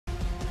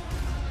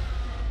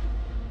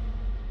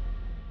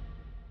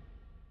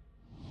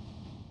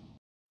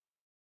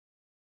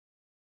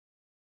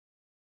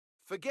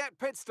Forget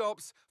pit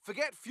stops,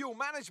 forget fuel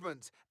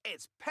management.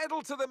 It's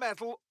pedal to the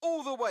metal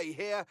all the way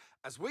here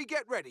as we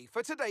get ready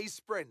for today's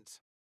sprint.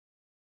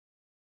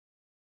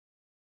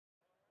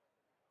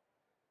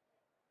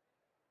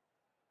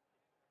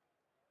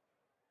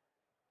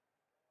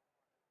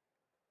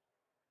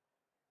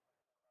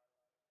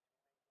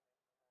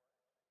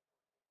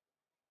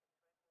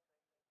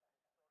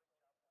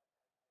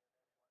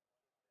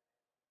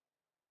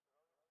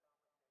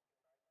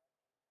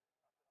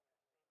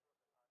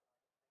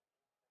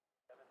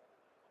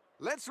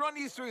 Let's run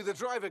you through the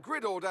driver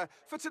grid order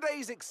for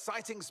today's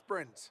exciting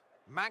sprint.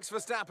 Max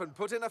Verstappen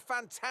put in a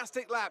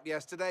fantastic lap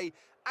yesterday,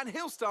 and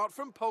he'll start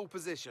from pole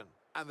position.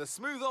 And the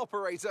smooth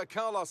operator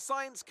Carlos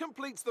Sainz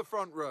completes the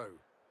front row.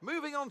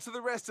 Moving on to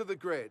the rest of the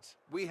grid,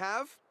 we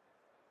have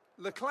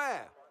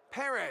Leclerc,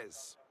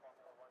 Perez,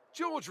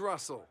 George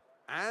Russell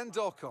and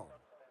Ocon,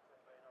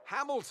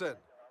 Hamilton,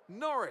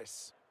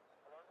 Norris,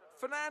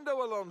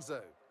 Fernando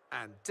Alonso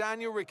and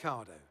Daniel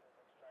Ricciardo,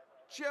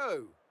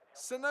 Joe,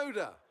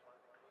 Tsunoda,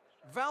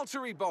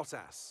 Valtteri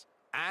Bottas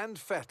and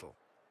Vettel,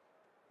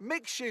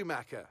 Mick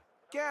Schumacher,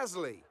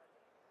 Gasly,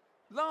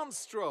 Lance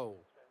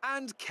Stroll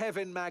and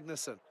Kevin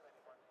Magnussen.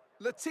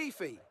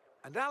 Latifi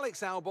and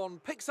Alex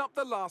Albon picks up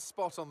the last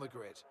spot on the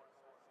grid.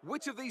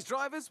 Which of these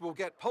drivers will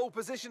get pole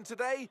position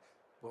today?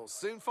 We'll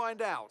soon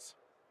find out.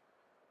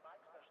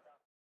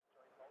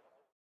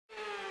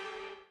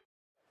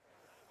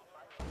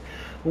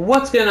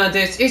 What's going on,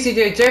 this is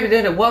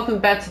JB and welcome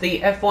back to the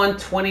F1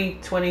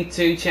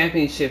 2022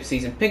 Championship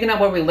season. Picking up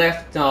where we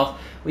left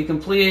off, we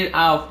completed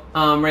our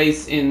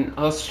race in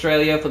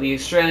Australia for the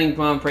Australian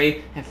Grand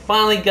Prix and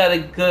finally got a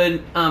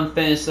good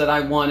finish that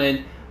I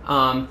wanted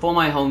for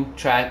my home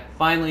track.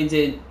 Finally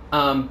did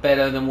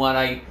better than what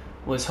I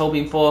was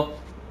hoping for.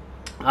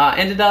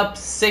 Ended up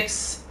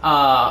 6th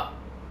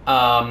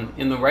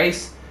in the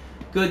race.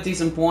 Good,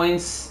 decent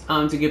points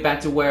to get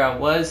back to where I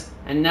was,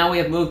 and now we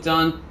have moved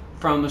on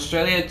from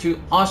Australia to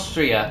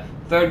Austria.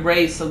 Third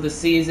race of the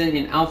season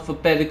in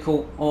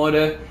alphabetical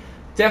order.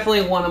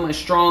 Definitely one of my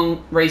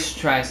strong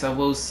racetracks, I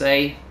will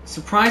say.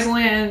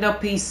 Surprisingly, I ended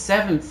up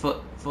P7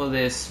 for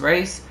this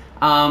race.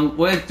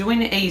 We're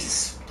doing a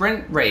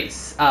sprint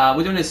race.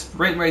 We're doing a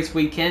sprint race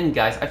weekend,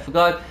 guys. I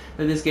forgot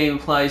that this game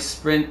applies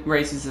sprint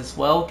races as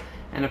well.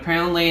 And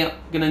apparently I'm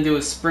gonna do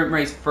a sprint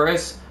race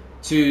first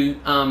to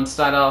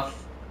start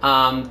off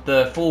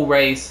the full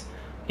race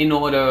in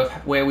order of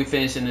where we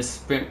finish in this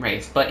sprint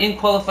race. But in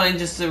qualifying,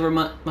 just to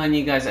remind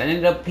you guys, I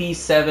ended up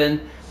P7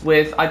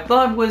 with, I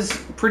thought was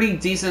pretty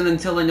decent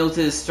until I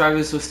noticed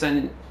drivers were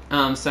starting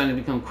to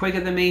become quicker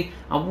than me.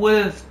 I would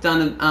have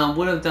done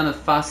a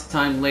faster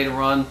time later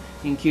on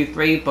in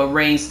Q3, but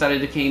rain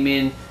started to came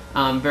in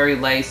very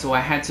late, so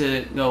I had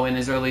to go in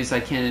as early as I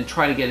can and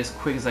try to get as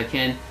quick as I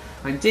can.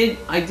 I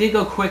did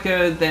go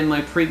quicker than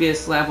my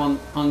previous lap on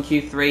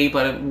Q3,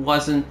 but it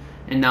wasn't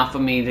enough for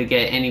me to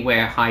get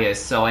anywhere higher,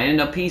 so I ended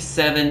up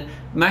P7.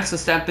 Max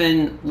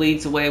Verstappen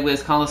leads away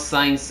with Carlos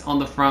Sainz on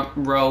the front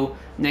row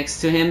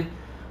next to him.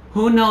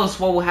 Who knows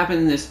what will happen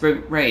in this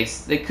sprint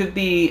race? There could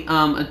be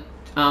a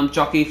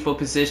jockey for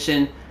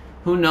position.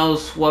 Who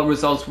knows what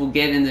results we'll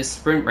get in this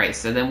sprint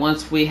race, and then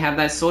once we have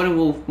that sorted,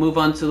 we'll move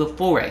on to the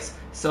full race.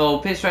 So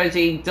pit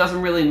strategy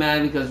doesn't really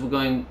matter because we're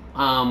going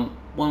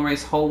one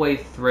race whole way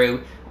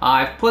through.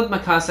 I've put my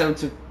car set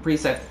to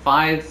preset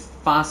 5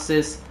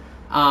 fastest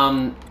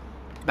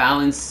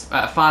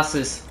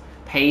fastest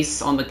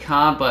pace on the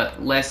car,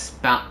 but less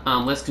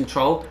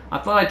control. I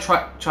thought I'd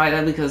try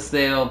that because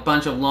there are a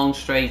bunch of long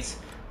straights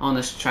on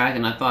this track,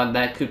 and I thought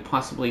that could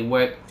possibly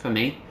work for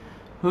me.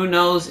 Who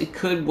knows? It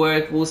could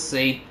work. We'll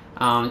see.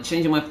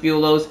 Changing my fuel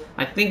loads.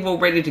 I think we're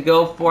ready to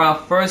go for our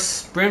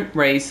first sprint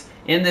race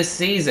in this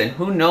season.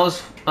 Who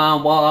knows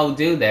what I'll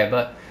do there,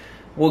 but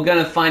we're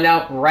gonna find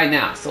out right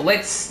now. So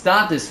let's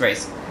start this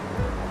race.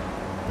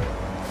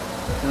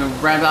 Gonna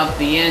rev up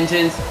the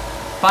engines.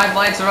 5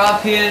 lights are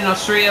up here in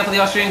Austria for the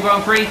Austrian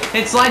Grand Prix.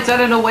 It's lights out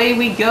and away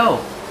we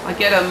go. I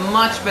get a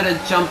much better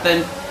jump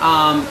than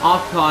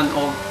Ocon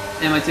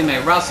and my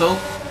teammate Russell.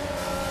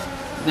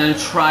 I'm gonna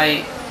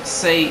try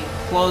stay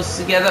close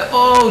together.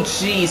 Oh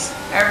jeez,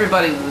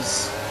 everybody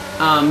was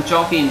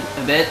jockeying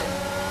a bit.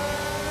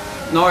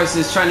 Norris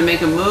is trying to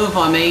make a move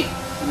on me.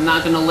 I'm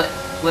not gonna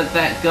let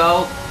that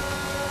go.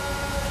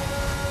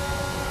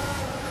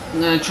 I'm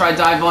gonna try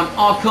dive on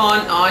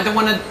Ocon. Oh, I don't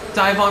want to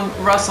dive on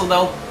Russell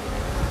though.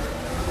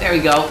 There we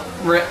go.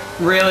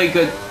 Really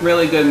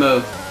good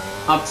move.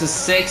 Up to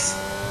 6.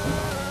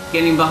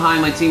 Getting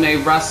behind my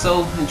teammate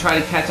Russell and try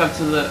to catch up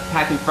to the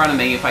pack in front of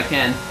me if I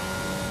can.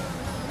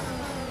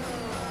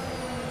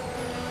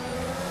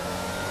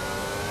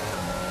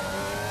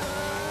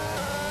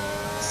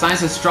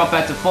 Sainz has dropped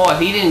back to 4th.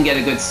 He didn't get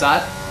a good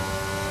start.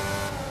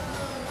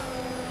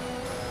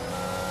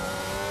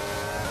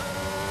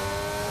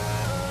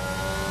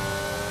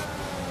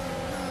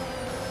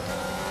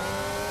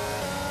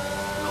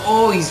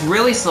 Oh, he's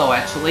really slow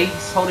actually.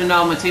 He's holding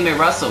on my teammate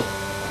Russell.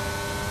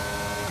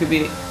 Could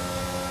be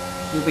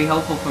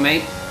helpful for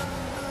me.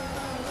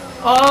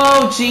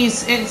 Oh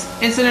jeez,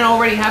 incident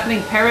already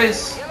happening.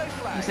 Perez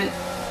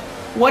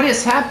What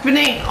is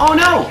happening? Oh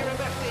no!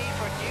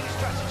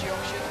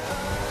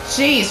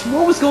 Jeez,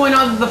 what was going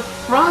on at the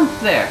front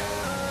there?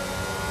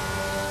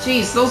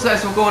 Jeez, those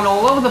guys were going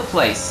all over the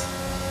place.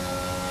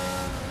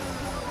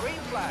 Green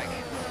flag.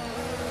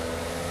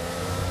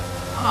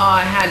 Oh,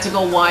 I had to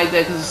go wide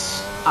there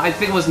because I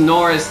think it was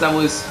Norris that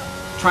was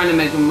trying to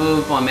make a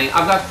move on me.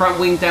 I've got front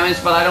wing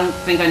damage, but I don't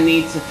think I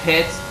need to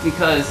pit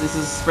because this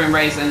is a sprint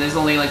race and there's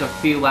only like a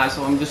few laps,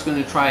 so I'm just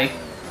going to try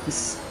to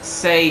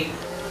stay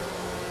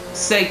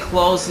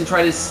close and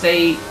try to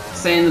stay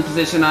in the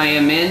position I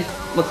am in.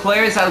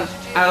 Leclerc is out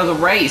of the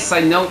race.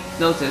 I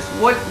noticed.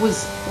 What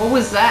was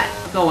that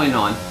going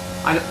on?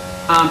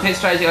 Pit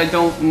strategy I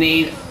don't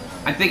need.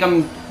 I think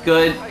I'm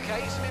good.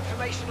 Okay, some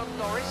information on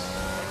Norris.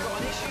 They've got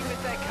an issue with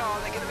their car.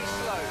 They're going to be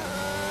slow.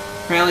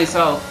 Apparently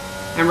so.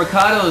 And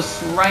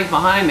Ricciardo's right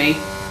behind me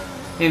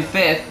in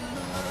 5th.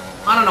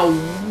 I don't know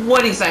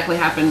what exactly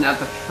happened at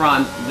the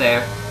front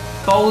there.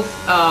 Both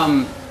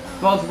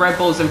Red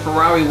Bulls and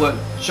Ferrari were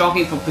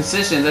jockeying for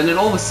positions, and then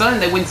all of a sudden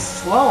they went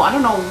slow. I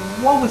don't know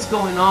what was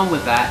going on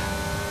with that.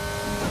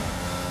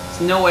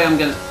 There's no way I'm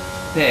gonna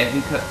pit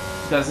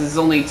because there's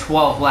only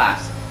 12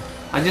 laps.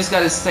 I just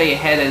gotta stay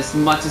ahead as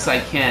much as I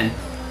can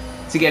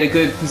to get a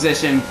good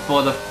position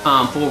for the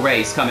full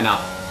race coming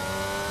up.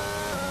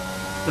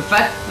 The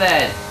fact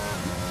that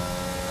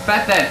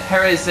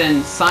Perez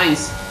and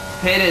Sainz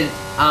pitted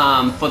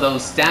for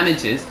those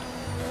damages,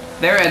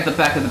 they're at the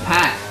back of the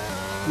pack.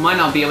 Might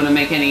not be able to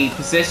make any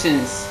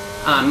positions,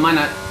 might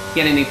not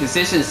get any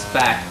positions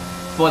back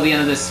for the end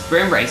of this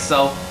sprint race.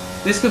 So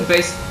this could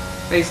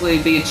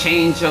basically be a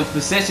change of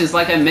positions.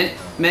 Like I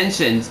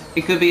mentioned,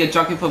 it could be a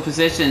jockey for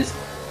positions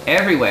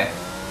everywhere.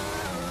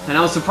 And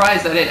I was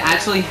surprised that it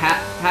actually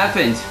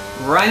happened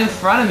right in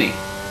front of me.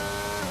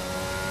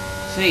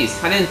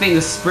 Jeez, I didn't think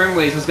the sprint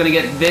race was going to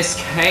get this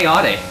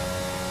chaotic.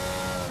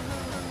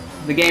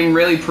 The game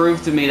really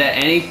proved to me that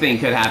anything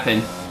could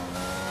happen.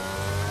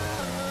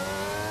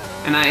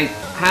 And I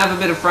have a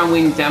bit of front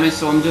wing damage,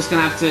 so I'm just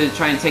going to have to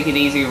try and take it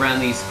easy around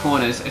these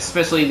corners,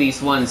 especially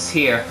these ones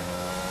here.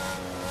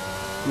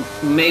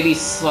 Maybe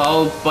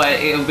slow, but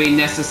it'll be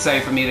necessary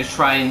for me to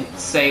try and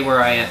stay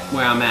where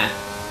I'm at.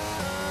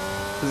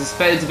 Because it's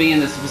better to be in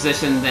this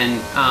position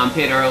than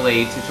pit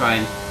early to try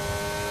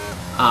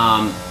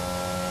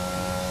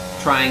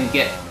and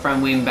get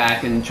front wing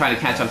back and try to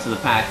catch up to the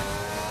pack.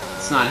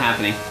 It's not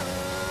happening.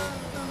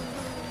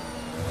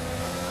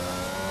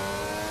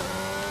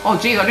 Oh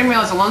geez, I didn't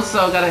realize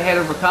Alonso got ahead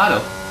of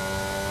Ricciardo.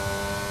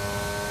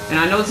 And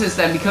I noticed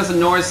that because of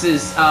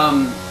Norris's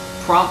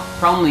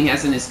problem he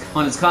has on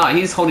his car,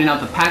 he's holding up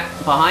the pack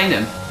behind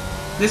him.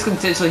 This could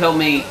potentially help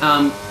me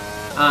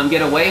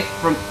get away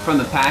from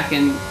the pack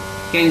and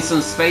gain some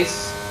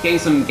space, gain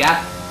some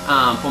gap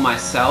for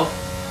myself,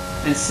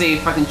 and see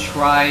if I can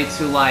try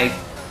to like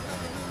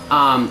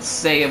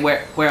stay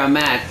where I'm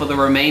at for the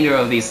remainder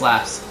of these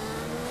laps.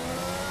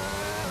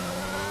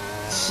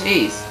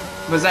 Jeez.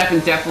 Verstappen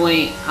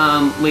definitely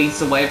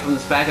leads away from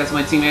this pack as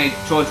my teammate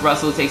George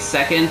Russell takes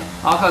 2nd.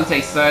 Ocon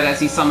takes 3rd as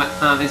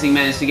he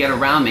managed to get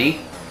around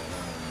me.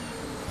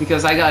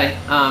 Because I got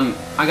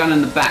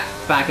in the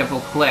back of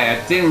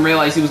Leclerc. Didn't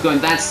realize he was going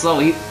that slow.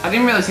 I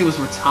didn't realize he was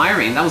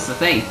retiring. That was the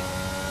thing.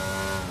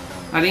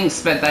 I didn't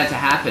expect that to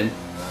happen.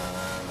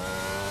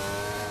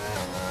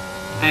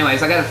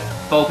 Anyways, I gotta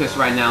focus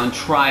right now and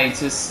try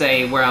to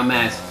stay where I'm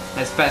at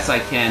as best I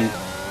can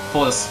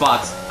for the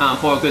spots,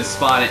 for a good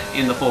spot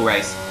in the full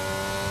race.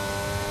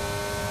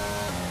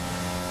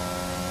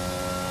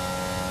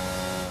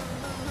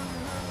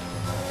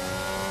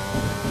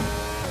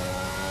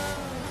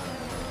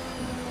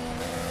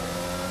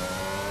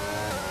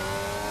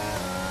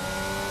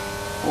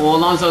 Oh,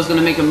 Alonso's going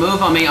to make a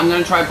move on me. I'm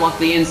going to try to block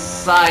the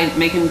inside,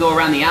 make him go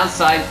around the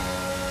outside.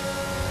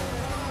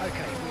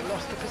 Okay, we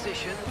lost the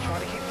position. Try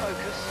to keep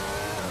focus.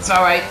 It's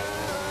alright.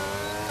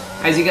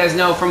 As you guys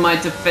know from my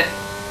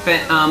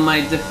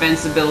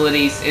defense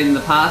abilities in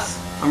the past,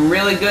 I'm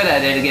really good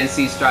at it against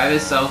these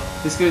drivers, so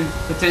this could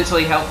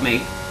potentially help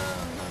me.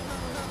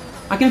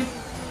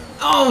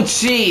 Oh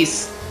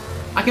jeez!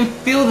 I can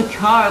feel the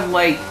car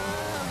like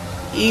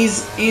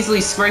easily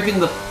scraping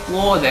the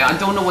floor there. I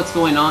don't know what's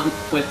going on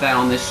with that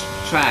on this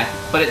track,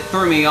 but it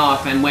threw me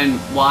off and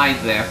went wide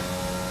there.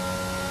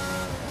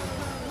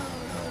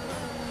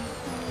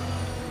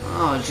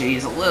 Oh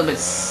geez, a little bit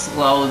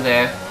slow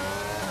there,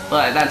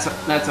 but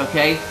that's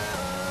okay.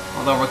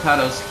 Although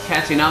Ricciardo's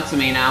catching up to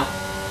me now.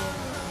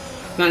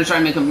 I'm gonna try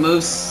and make a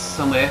move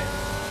somewhere.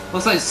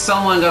 Looks like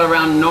someone got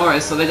around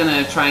Norris, so they're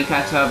gonna try and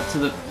catch up to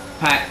the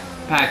pack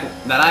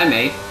that I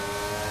made.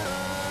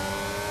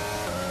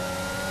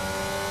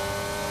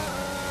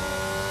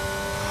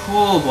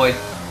 Oh boy.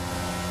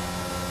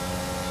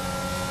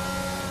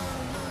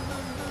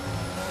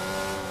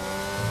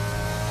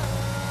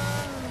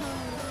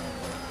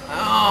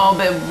 Oh, a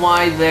bit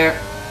wide there.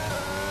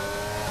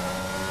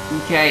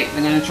 Okay,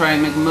 they're gonna try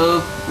and make a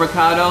move.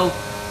 Ricciardo.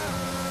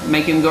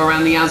 Make him go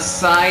around the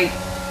outside.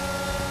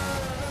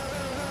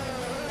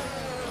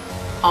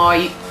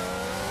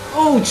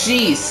 Oh,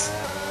 jeez.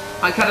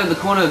 I cut in the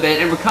corner a bit,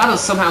 and Ricciardo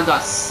somehow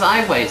got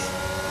sideways.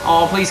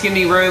 Oh, please give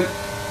me room.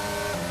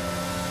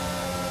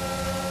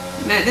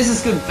 Man, this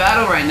is good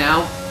battle right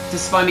now,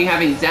 despite me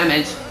having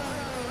damage.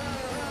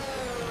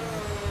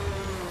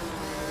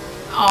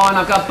 Oh, and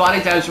I've got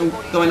body damage from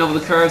going over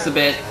the curves a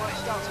bit.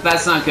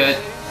 That's not good.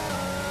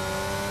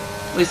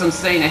 At least I'm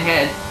staying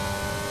ahead.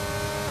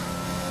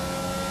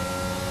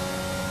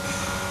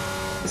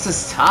 This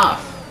is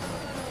tough.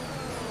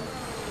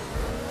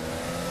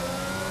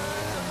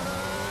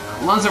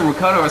 Alonso and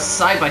Ricciardo are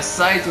side by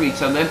side to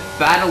each other. They're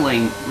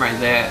battling right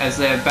there as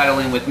they're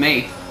battling with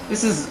me.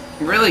 This is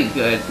really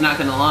good, not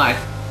gonna lie.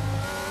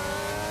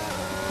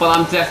 But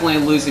I'm definitely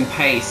losing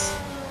pace.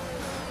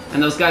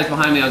 And those guys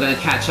behind me are gonna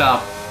catch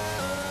up.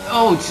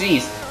 Oh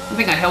jeez, I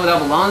think I held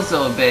up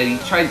Alonso a bit. He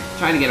tried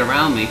to get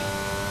around me.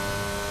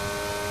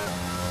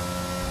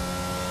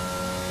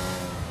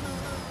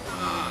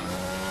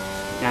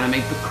 Gotta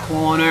make the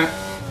corner.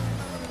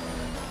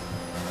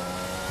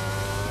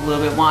 A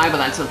little bit wide, but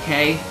that's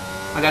okay.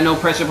 I got no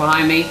pressure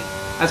behind me.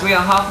 As we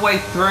are halfway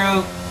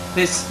through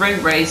this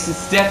sprint race,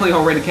 it's definitely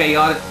already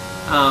chaotic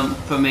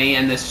for me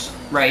in this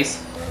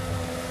race.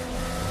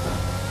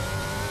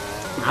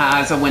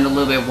 As I went a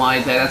little bit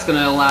wide there, that's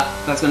gonna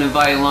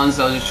invite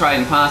Alonso to try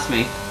and pass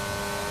me.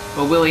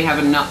 But will he have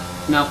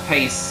enough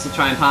pace to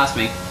try and pass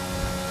me?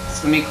 It's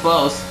gonna be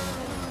close.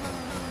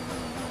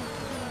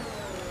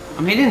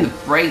 I'm hitting the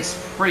brakes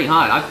pretty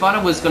hard. I thought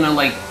I was gonna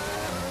like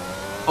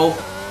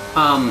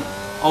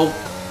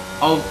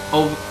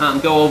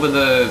go over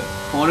the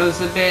corners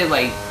a bit,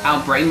 like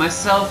outbrake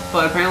myself,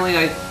 but apparently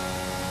I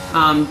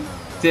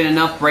did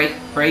enough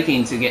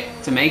braking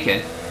to make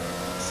it.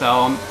 So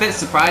I'm a bit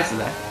surprised at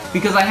that.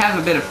 Because I have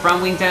a bit of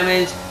front wing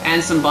damage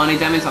and some body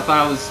damage, I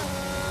thought I was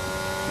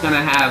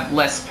gonna have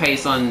less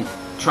pace on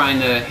trying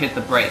to hit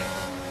the brake.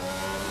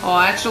 Oh,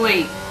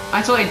 actually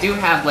I do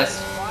have less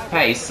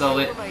pace, so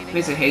it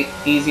makes it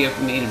easier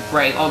for me to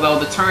brake, although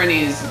the turn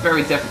is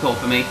very difficult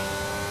for me.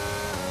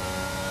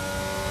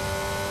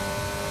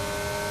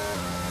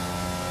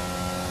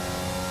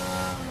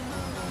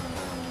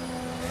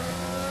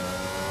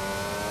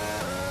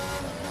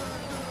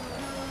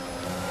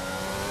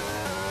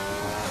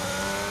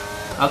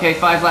 Okay,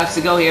 5 laps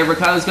to go here.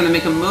 Ricciardo's gonna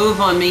make a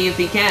move on me if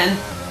he can.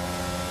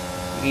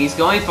 He's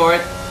going for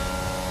it.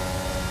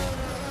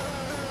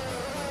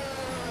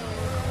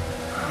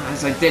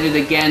 As I did it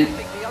again. I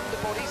think the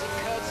underbody's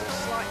incurred some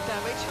slight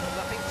damage.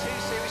 Nothing too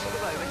serious at the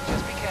moment.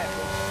 Just be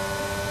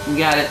careful. You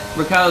got it.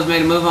 Ricciardo's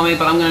made a move on me,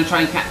 but I'm gonna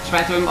try and catch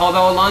back to him.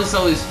 Although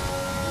Alonso is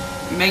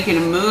making a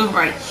move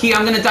right here.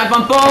 I'm gonna dive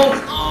bomb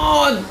both.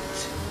 Oh,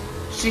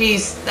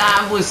 jeez,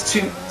 that was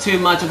too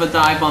much of a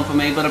dive bomb for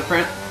me. But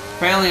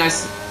apparently I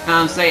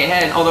stay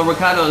ahead. Although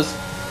Ricciardo's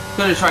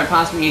gonna try and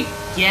pass me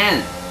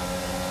again.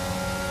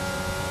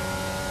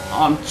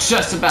 Oh, I'm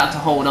just about to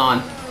hold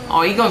on.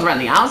 Oh, he goes around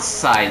the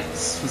outside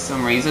for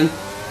some reason.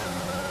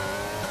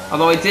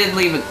 Although I did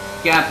leave a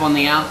gap on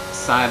the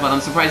outside, but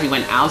I'm surprised he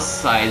went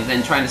outside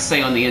then trying to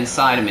stay on the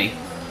inside of me.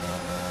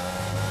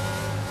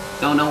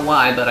 Don't know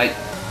why, but I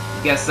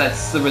guess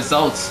that's the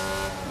results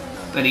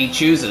that he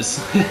chooses.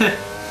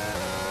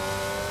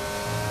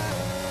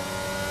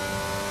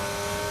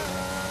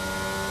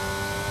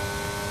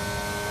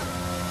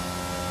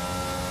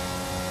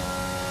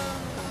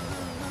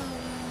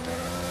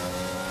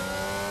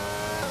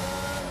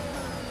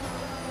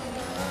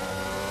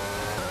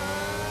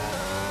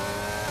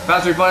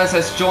 Valtteri Bottas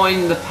has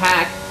joined the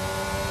pack.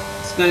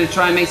 He's going to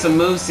try and make some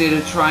moves here to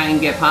try and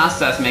get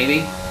past us,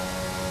 maybe.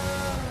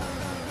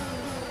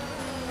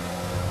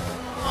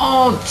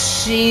 Oh,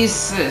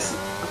 Jesus!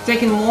 I'm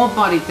taking more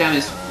body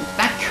damage.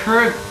 That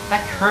curve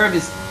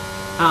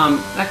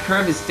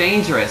is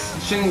dangerous. I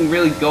shouldn't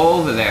really go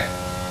over there.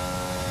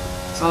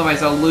 So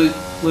otherwise, I'll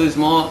lose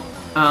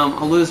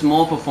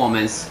more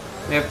performance.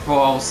 Therefore,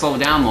 I'll slow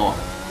down more.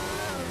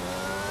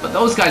 But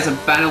those guys are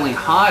battling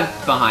hard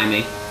behind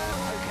me.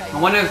 I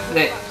wonder if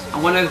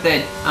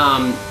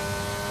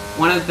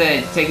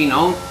they're taking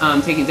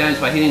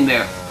damage by hitting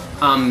their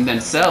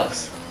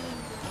themselves.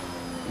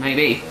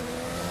 Maybe.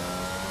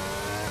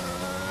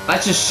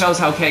 That just shows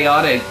how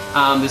chaotic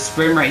the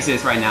sprint race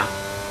is right now.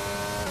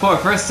 For a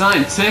first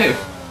time too.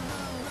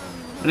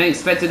 I didn't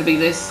expect it to be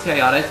this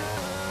chaotic.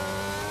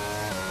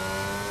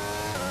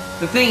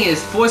 The thing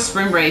is, for a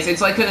sprint race,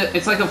 it's like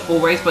a full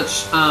race, but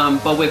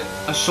with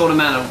a short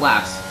amount of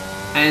laps,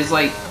 and it's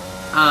like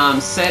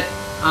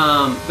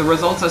the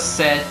results are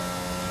set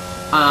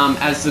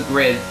as the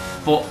grid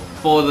for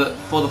the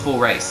full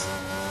race.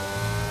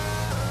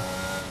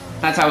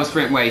 That's how a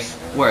sprint race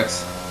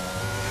works.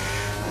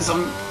 So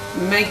I'm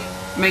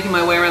making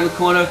my way around the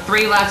corner.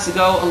 3 laps to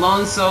go.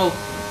 Alonso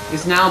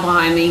is now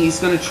behind me. He's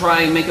going to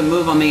try and make a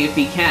move on me if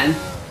he can.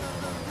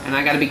 And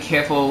I got to be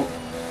careful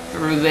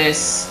through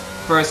this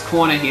first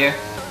corner here.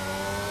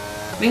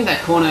 I think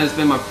that corner has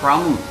been my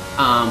problem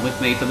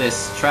with me for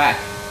this track.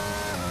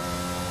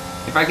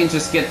 If I can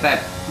just get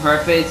that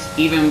perfect,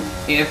 even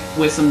if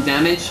with some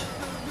damage,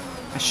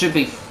 I should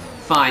be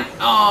fine.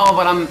 Oh,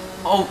 but I'm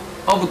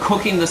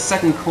overcooking the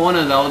second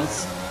corner though.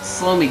 It's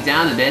slowing me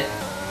down a bit.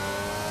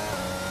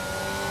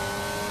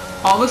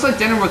 Oh, it looks like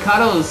Daniel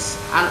Ricciardo's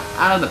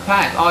out of the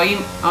pack. Oh,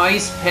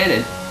 he's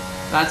pitted.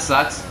 That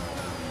sucks.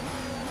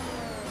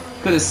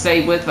 Could have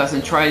stayed with us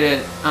and tried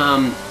to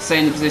stay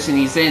in the position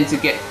he's in to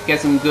get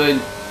some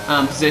good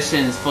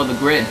positions for the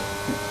grid.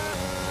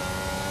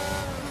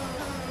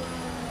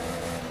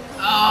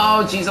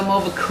 Oh, jeez, I'm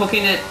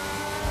overcooking it.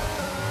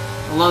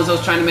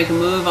 Alonso's trying to make a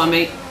move on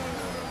me.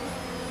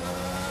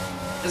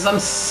 As I'm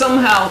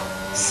somehow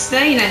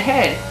staying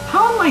ahead.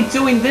 How am I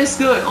doing this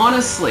good,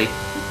 honestly?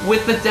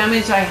 With the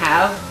damage I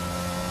have,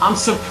 I'm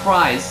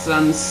surprised that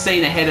I'm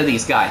staying ahead of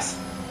these guys.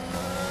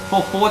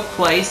 For 4th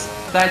place,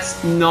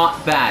 that's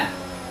not bad.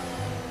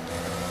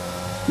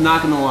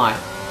 Not gonna lie.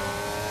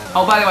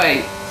 Oh, by the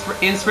way,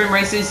 in sprint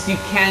races, you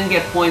can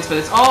get points for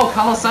this. Oh,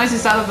 Carlos Sainz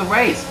is out of the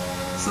race.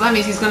 So that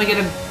means he's gonna get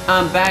a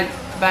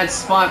bad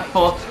spot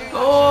for...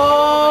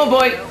 Oh,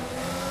 boy!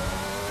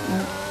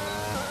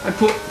 I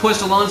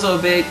pushed Alonso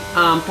a bit,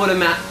 put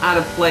him out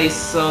of place,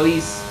 so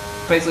he's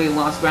basically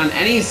lost ground.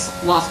 And he's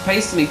lost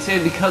pace to me,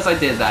 too, because I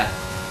did that.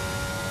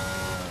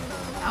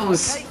 That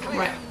was...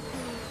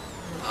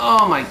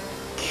 Oh, my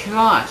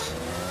gosh.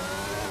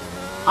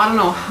 I don't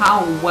know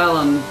how well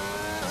I'm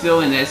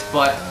doing this,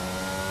 but...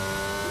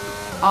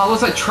 Oh, it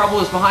looks like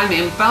trouble is behind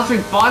me. And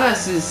Valtteri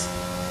Bottas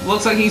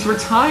looks like he's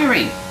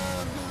retiring.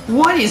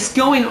 What is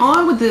going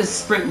on with this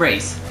sprint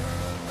race?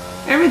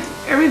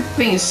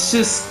 Everything is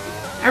just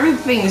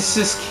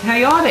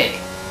chaotic.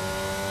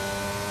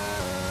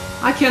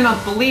 I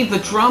cannot believe the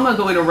drama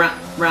going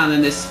around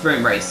in this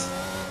sprint race.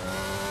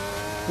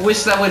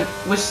 Wish that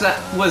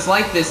was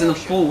like this in a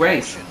full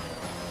race.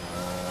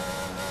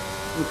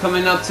 We're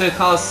coming up to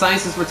Carlos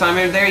Sainz's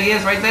retirement. There he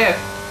is, right there.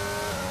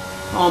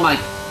 Oh my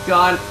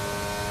god.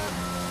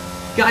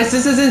 Guys,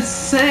 this is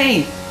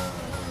insane!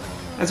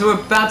 As we're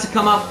about to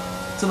come up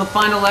to the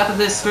final lap of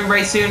this sprint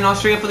race here in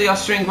Austria for the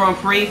Austrian Grand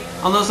Prix,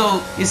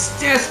 Alonso is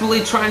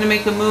desperately trying to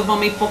make the move on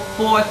me for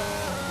 4th.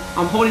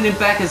 I'm holding him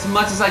back as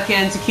much as I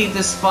can to keep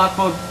this spot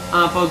for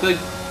a good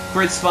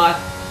grid spot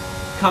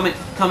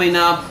coming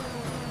up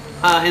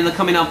in the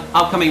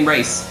upcoming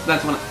race.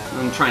 That's what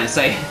I'm trying to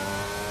say.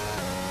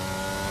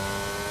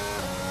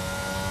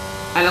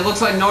 And it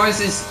looks like Norris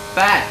is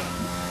back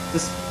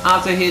just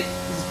after his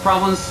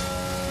problems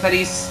that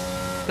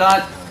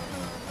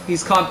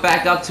he's caught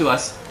back up to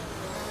us.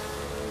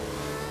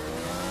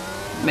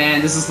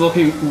 Man, this is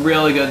looking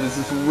really good. This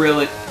is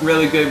really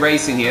good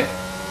racing here.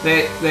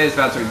 There's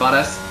Valtteri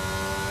Bottas.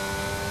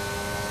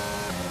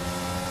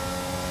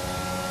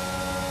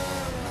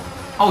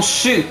 Oh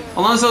shoot!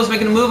 Alonso's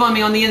making a move on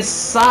me on the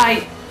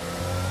inside.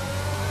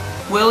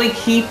 Will he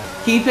keep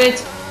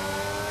it?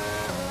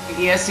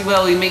 Yes, he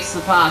will. He makes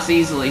the pass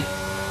easily.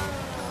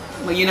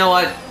 But you know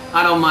what?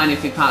 I don't mind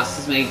if he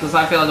passes me, because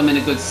I feel like I'm in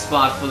a good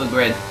spot for the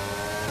grid.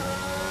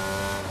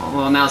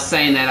 Well, now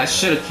saying that, I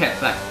should have kept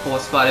that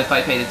 4th spot if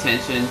I paid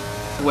attention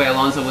to where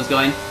Alonso was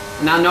going.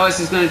 And now Norris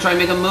is going to try and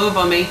make a move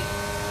on me.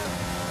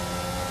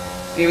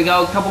 Here we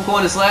go, a couple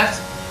corners left.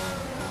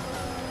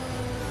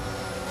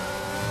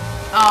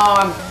 Oh,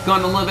 I'm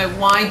going a little bit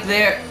wide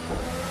there.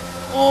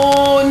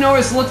 Oh,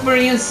 Norris looked for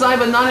the inside,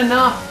 but not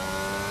enough.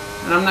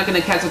 And I'm not going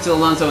to catch up to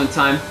Alonso in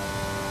time.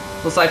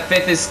 Looks like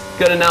 5th is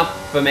good enough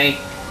for me.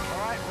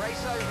 Alright,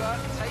 race over.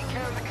 Take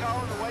care of the car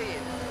on the way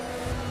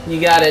in. You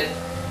got it.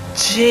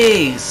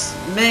 Jeez,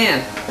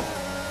 man.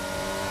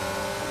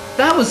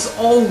 That was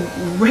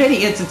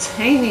already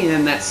entertaining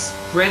in that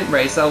sprint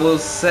race, I will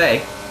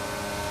say.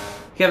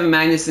 Kevin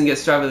Magnussen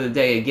gets driver of the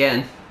day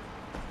again.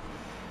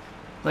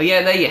 But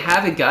yeah, there you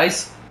have it,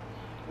 guys.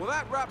 Well,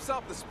 that wraps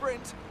up the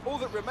sprint. All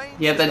that remains.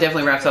 Yeah, that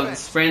definitely wraps up the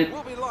sprint.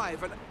 We'll be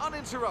live and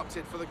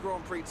uninterrupted for the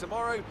Grand Prix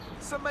tomorrow,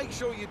 so make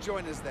sure you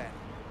join us then.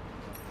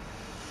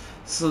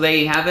 So there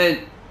you have it.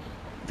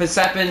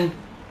 Verstappen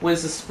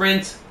wins the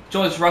sprint.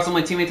 George Russell,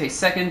 my teammate, takes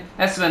 2nd.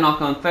 Esteban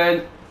Ocon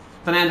 3rd.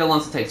 Fernando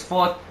Alonso takes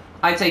 4th.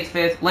 I take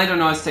 5th. Lando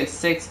Norris takes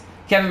 6th.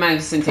 Kevin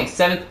Magnussen takes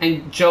 7th.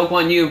 And Zhou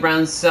Guanyu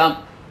rounds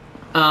up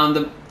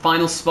the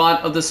final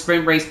spot of the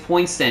sprint race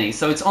point standing.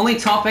 So it's only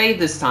top 8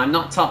 this time,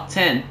 not top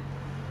 10.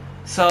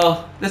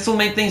 So this will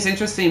make things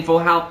interesting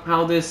for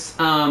how this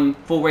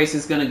full race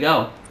is going to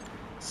go.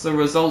 So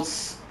results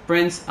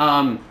sprint,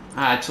 I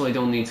actually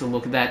don't need to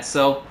look at that.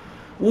 So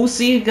we'll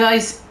see you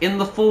guys in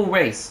the full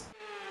race.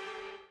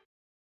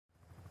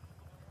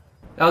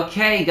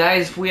 Okay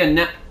guys, we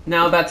are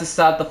now about to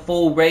start the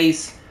full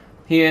race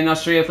here in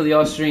Austria for the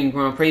Austrian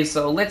Grand Prix.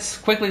 So let's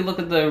quickly look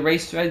at the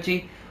race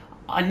strategy.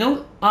 I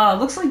know,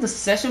 looks like the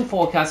session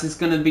forecast is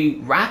going to be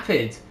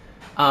rapid,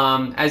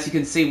 as you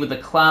can see with the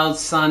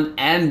clouds, sun,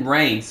 and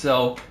rain.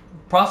 So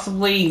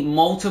possibly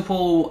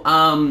multiple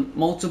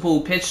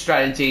pitch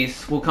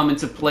strategies will come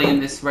into play in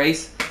this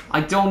race.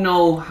 I don't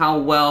know how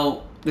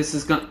well this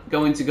is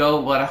going to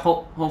go, but I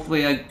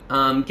hopefully I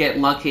get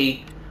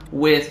lucky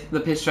with the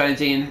pitch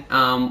strategy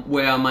and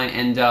where I might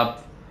end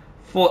up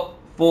for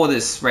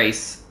this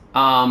race.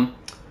 As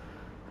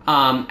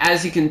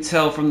you can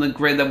tell from the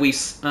grid that you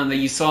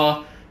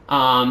saw,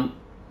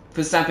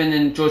 Verstappen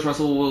and George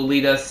Russell will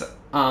lead us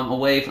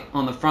away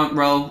on the front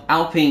row.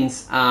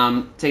 Alpines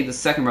take the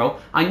second row.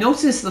 I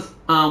noticed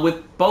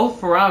with both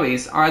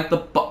Ferraris are at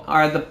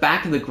the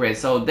back of the grid,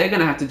 so they're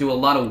gonna have to do a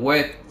lot of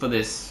work for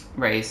this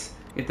race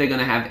if they're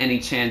gonna have any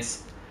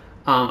chance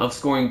of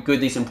scoring good,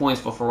 decent points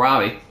for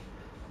Ferrari.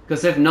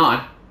 Because if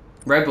not,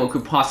 Red Bull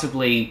could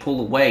possibly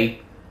pull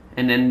away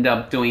and end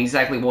up doing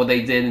exactly what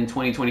they did in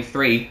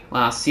 2023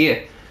 last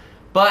year.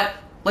 But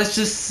let's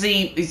just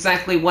see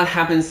exactly what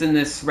happens in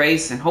this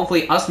race, and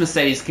hopefully us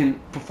Mercedes can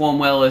perform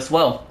well as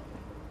well.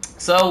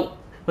 So,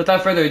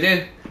 without further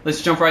ado,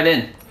 let's jump right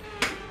in.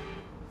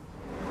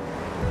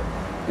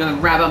 Gonna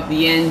wrap up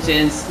the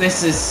engines.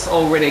 This is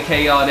already a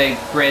chaotic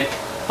grid.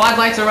 5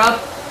 lights are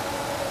up.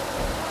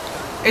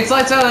 It's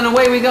lights out and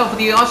away we go for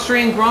the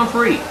Austrian Grand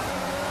Prix.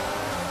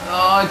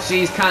 Oh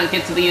jeez, can't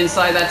get to the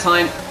inside that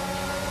time.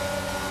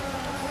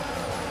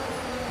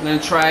 I'm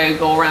gonna try and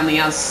go around the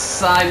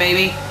outside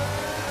maybe.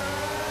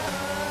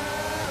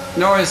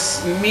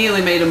 Norris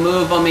immediately made a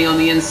move on me on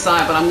the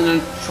inside, but I'm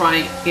gonna try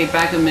and get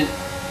back at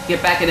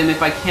him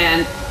if I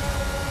can.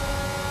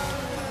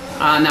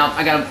 No,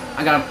 I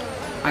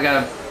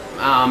gotta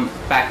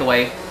back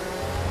away.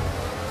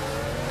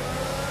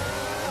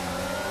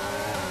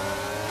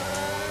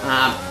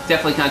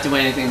 Definitely can't do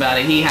anything about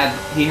it. He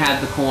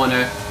had the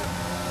corner.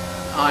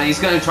 Oh, he's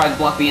gonna try to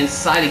block the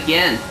inside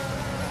again.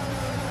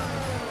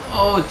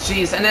 Oh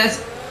jeez, and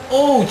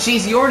oh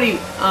jeez, he already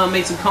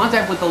made some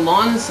contact with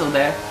Alonso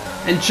there.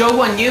 And Zhou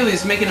Guanyu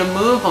is making a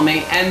move on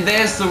me, and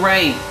there's the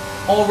rain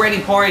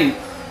already pouring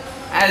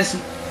as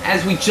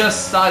we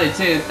just started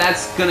too.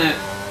 That's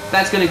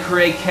gonna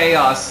create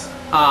chaos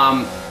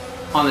on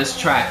this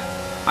track.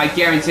 I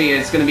guarantee you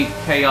it's gonna be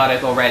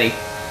chaotic already.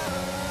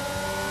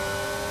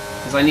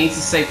 Because I need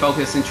to stay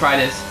focused and try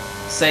to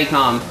stay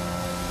calm.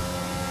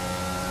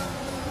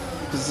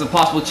 Because there's a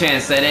possible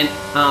chance that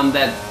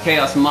that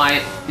chaos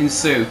might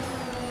ensue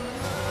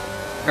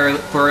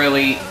for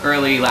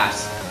early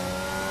laps.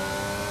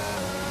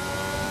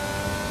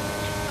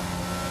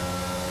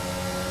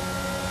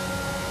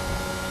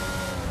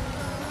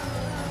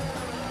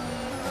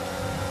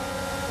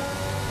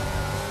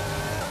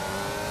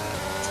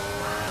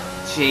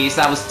 Jeez,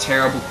 that was a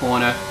terrible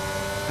corner.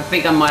 I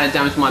think I might have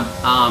damaged my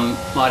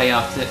body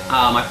after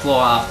my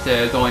floor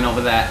after going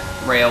over that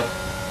rail.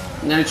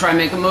 I'm gonna try and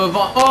make a move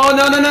on. Oh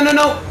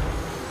no!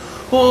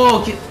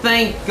 Oh,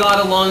 thank God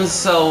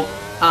Alonso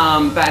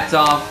backed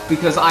off,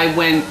 because I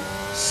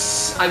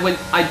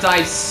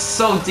dived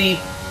so deep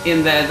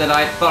in there that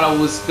I thought I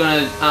was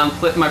gonna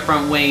clip my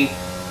front wing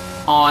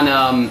on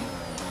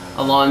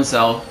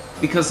Alonso,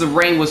 because the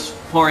rain was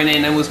pouring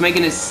in and was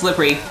making it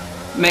slippery,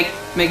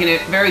 making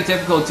it very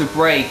difficult to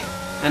brake,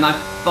 and I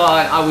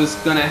thought I was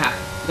gonna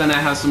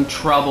have some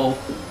trouble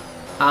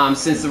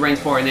since the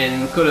rain's pouring in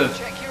and could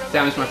have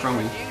damaged my front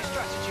wing.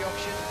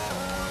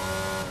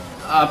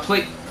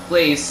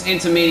 Please,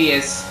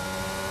 intermediates.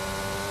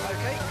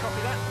 Okay,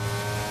 copy that.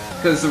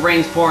 Because the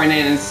rain's pouring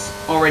in and it's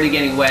already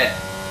getting wet.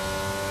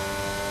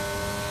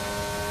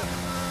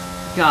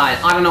 God,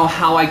 I don't know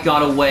how I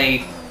got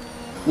away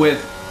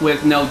with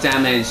no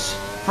damage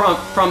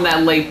from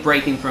that late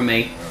braking from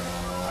me.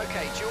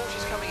 Okay, George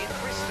is coming in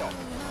for his stop.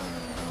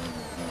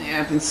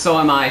 Yeah, and so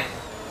am I.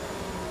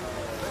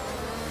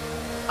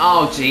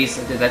 Oh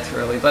jeez, I did that too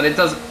early, but it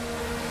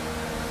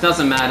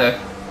doesn't matter.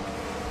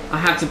 I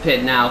have to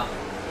pit now.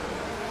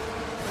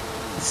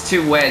 It's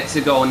too wet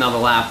to go another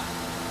lap.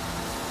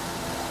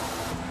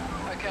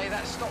 Okay,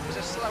 that stop was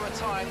a slower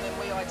time than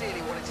we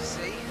ideally wanted to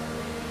see.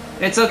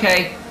 It's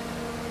okay.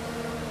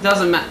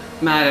 Doesn't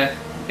matter.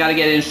 Gotta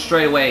get in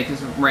straight away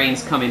because the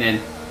rain's coming in.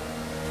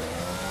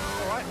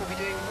 Alright, we'll be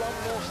doing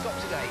one more stop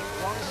today.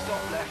 One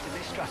stop left in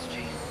this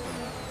strategy.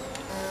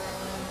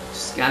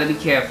 Just gotta be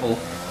careful.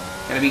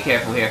 Gotta be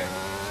careful here.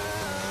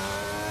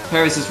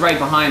 Paris is right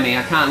behind me.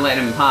 I can't let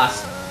him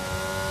pass.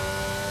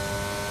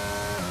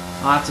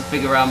 I'll have to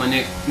figure out my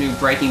new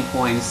braking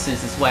points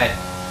since it's wet.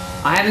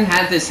 I haven't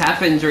had this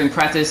happen during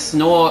practice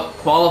nor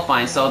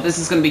qualifying, so this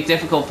is going to be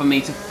difficult for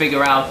me to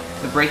figure out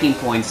the braking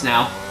points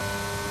now.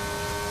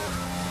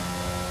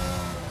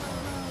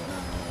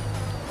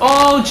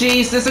 Oh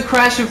jeez, there's a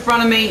crash in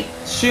front of me.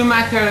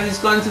 Schumacher is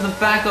going to the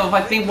back of,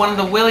 I think, one of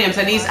the Williams,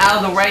 and he's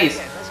out of the race.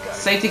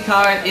 Safety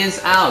car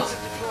is out.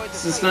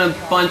 This is going to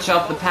bunch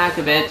up the pack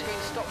a bit.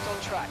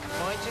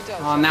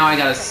 Oh, now I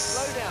gotta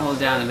slow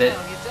down a bit.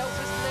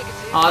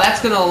 Oh,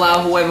 that's going to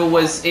allow whoever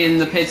was in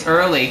the pits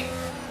early.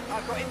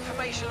 I've got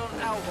information on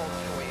Albon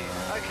for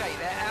you. Okay,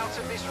 they're out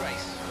of this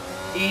race.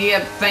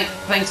 Yep,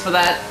 thanks for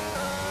that.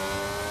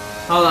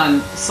 Hold on,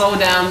 slow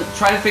down,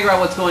 try to figure out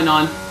what's going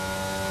on.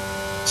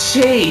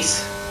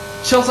 Jeez!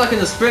 Just like in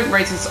the sprint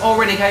race, it's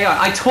already chaotic.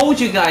 I told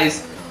you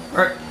guys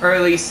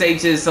early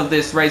stages of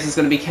this race is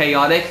going to be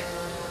chaotic.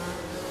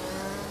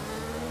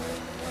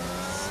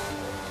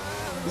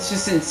 It's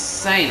just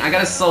insane. I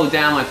gotta slow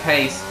down my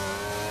pace.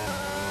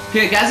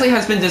 Pierre Gasly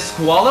has been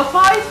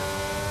disqualified?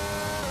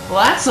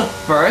 Well, that's a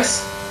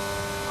first.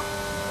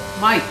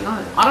 My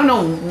God, I don't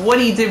know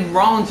what he did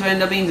wrong to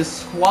end up being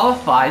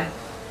disqualified.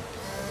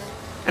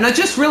 And I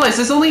just realized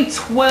there's only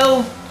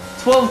 12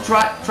 12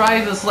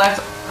 drivers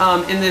left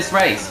in this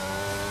race.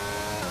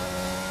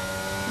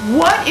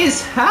 What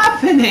is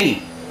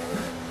happening?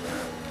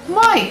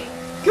 My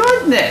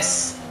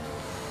goodness!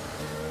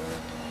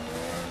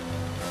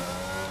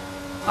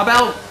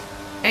 About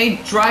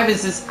 8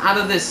 drivers is out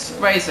of this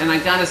race, and I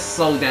gotta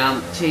slow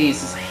down.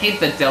 Jesus, I hate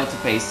the delta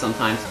pace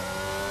sometimes.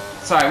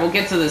 Sorry, we'll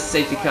get to the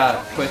safety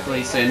car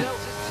quickly soon.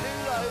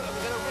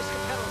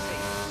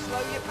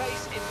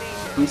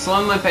 I'm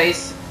slowing my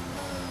pace.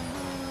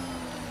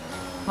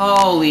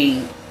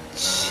 Holy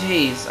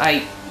jeez,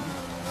 I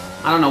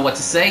don't know what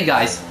to say,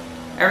 guys.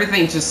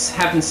 Everything just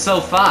happened so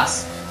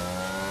fast.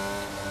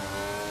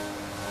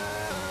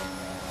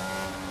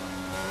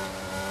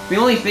 The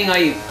only thing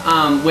I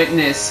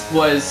witnessed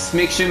was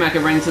Mick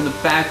Schumacher ran into the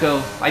back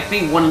of, I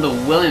think, one of the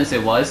Williams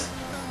it was,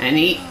 and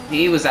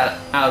he was out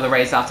of the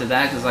race after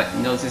that because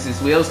I noticed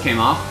his wheels came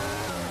off.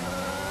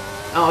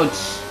 Oh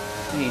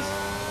jeez.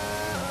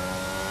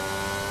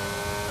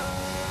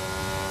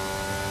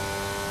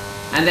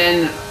 And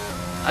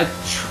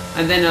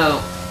then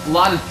a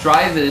lot of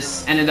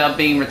drivers ended up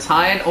being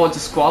retired or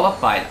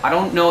disqualified. I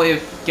don't know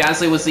if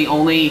Gasly was the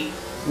only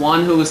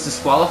one who was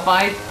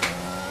disqualified,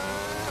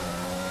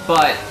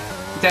 but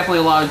definitely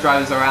a lot of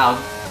drivers are out.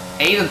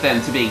 8 of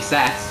them to be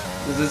exact,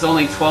 because there's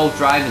only 12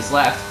 drivers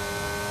left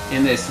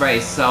in this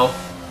race. So,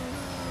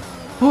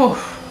 whew,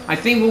 I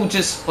think we'll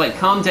just like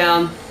calm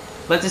down,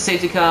 let the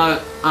safety car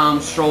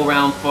stroll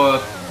around for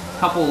a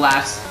couple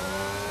laps,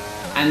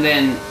 and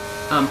then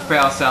prepare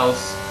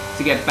ourselves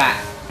to get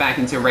back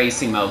into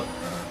racing mode.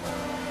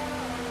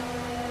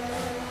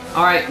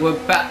 Alright, we're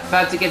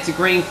about to get to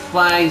green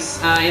flags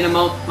in a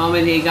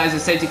moment here, guys. The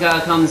safety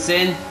car comes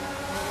in.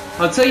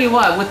 I'll tell you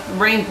what, with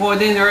rain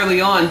poured in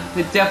early on,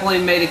 it definitely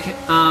made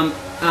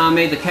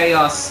the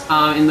chaos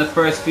in the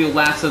first few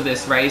laps of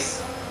this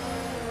race.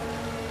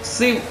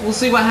 We'll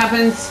see what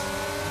happens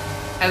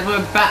as we're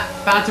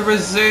about to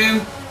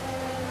resume.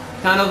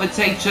 Can't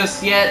overtake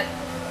just yet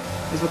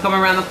as we're coming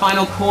around the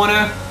final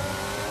corner.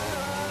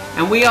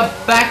 And we are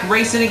back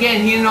racing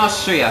again here in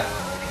Austria.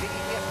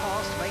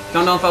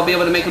 Don't know if I'll be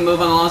able to make a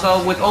move on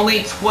Alonso with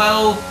only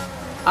 12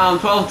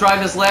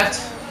 drivers left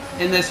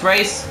in this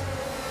race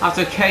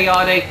after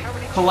chaotic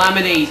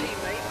calamity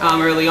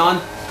early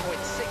on.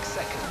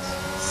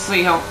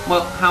 See how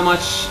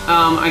much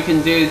I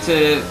can do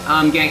to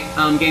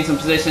gain some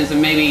positions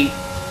and maybe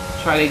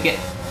try to get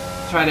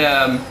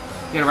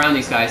around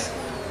these guys.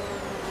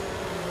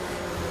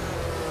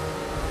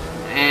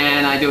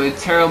 And I do a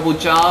terrible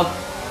job.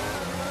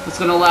 It's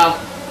going to allow,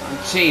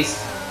 jeez,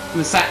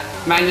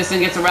 Magnussen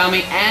gets around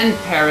me and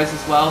Perez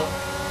as well.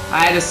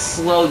 I had a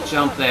slow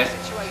jump there.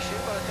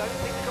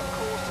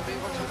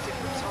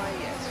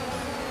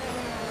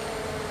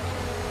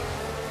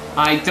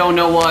 I don't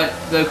know what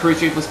the crew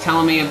chief was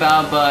telling me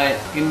about, but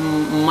it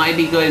might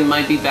be good, it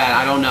might be bad,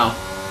 I don't know.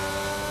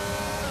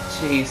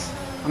 Jeez,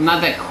 I'm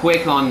not that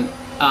quick on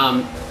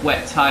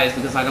wet tires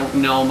because I don't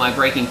know my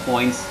braking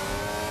points.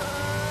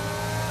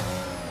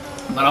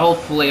 But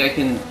hopefully I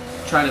can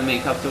try to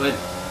make up to it.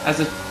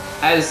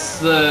 As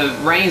the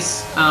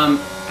rains,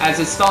 as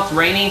it stops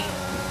raining,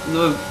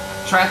 the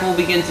track will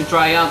begin to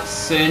dry up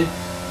soon,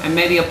 and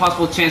maybe a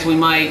possible chance we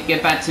might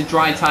get back to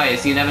dry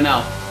tires. You never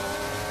know.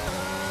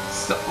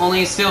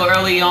 Only still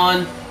early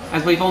on,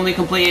 as we've only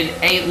completed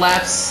 8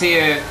 laps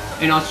here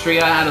in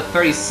Austria out of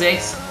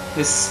 36.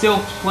 There's still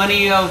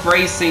plenty of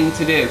racing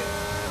to do.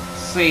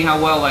 See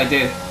how well I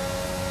do.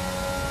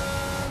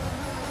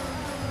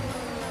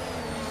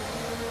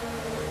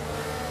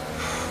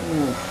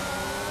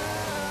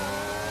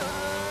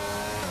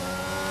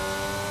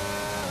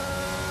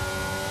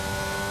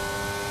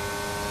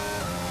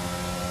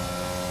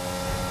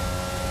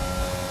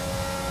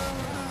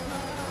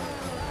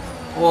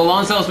 Well,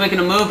 Alonso's making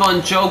a move on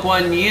Zhou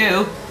Guan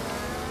Yu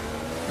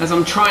as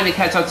I'm trying to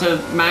catch up to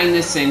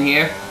Magnussen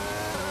here.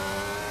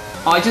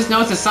 Oh, I just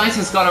noticed Sainz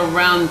has got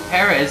around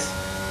Perez,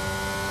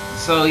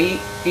 so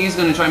he's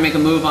going to try and make a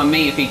move on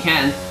me if he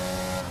can.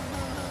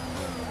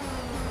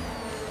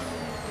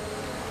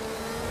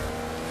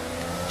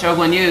 Zhou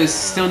Guan Yu is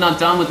still not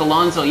done with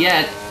Alonso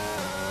yet.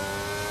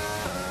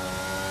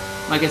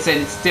 Like I said,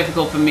 it's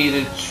difficult for me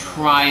to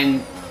try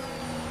and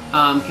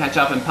catch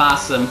up and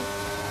pass them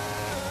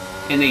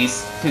in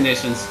these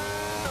conditions.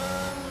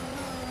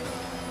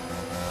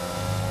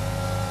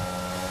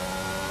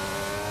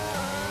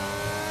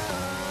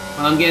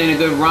 Well, I'm getting a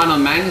good run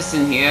on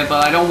Magnussen here,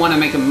 but I don't want to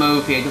make a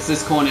move here because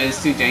this corner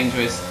is too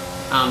dangerous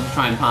to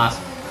try and pass.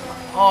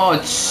 Oh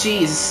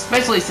jeez,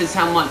 especially since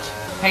how much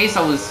pace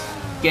I was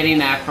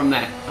getting at from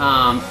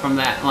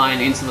that line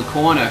into the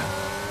corner.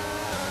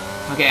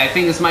 Okay, I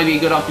think this might be a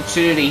good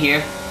opportunity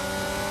here.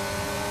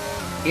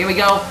 Here we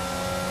go.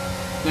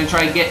 I'm gonna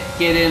try to get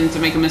him to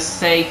make a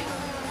mistake.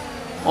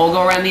 Or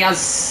go around the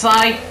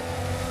outside.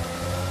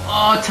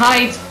 Oh,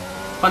 tight!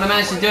 But I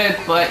managed to do it,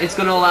 but it's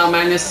gonna allow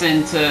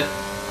Magnussen to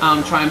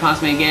try and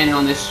pass me again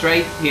on this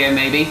straight here,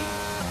 maybe.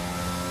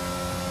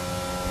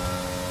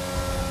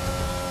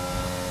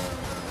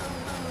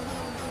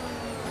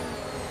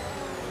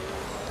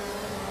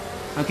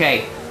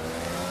 Okay.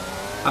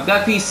 I've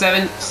got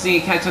P7 to see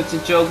catch up to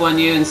Joe Guan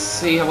Yu and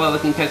see how well I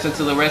can catch up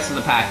to the rest of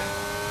the pack.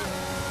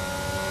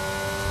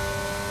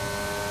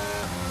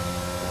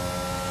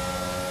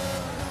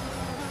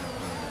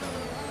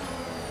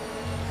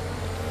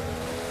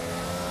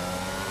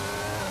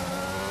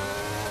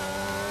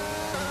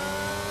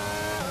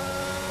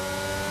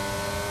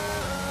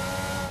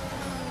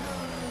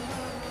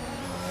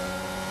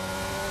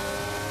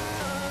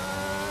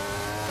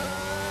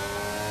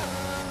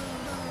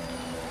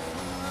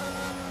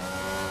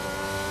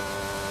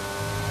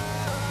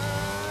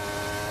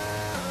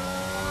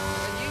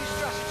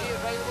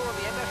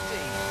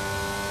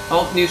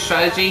 Oh, new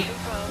strategy?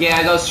 Yeah,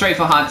 I go straight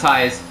for hot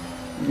tires.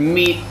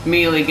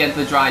 Immediately get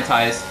the dry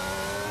tires.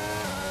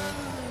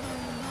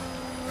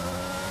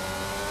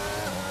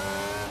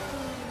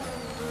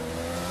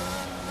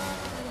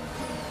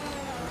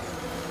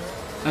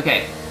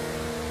 Okay.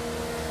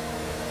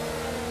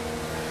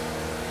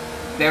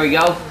 There we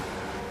go.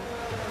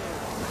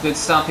 Good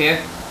stuff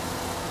here.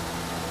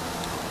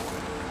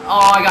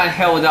 Oh, I got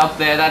held up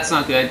there. That's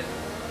not good.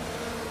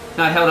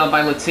 Got held up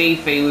by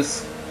Latifi,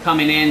 who's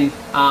coming in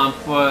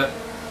for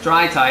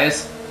dry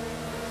tires.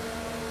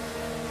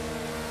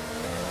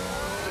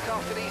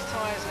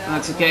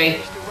 That's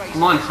okay.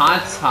 I'm on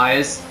hot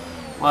tires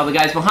while the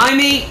guy's behind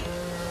me.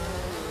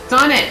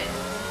 Darn it!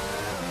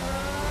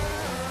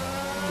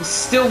 It's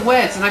still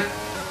wet and I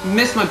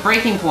missed my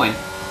braking point.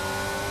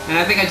 And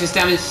I think I just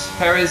damaged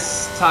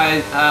Perez's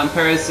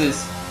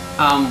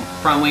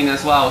front wing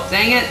as well.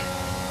 Dang it!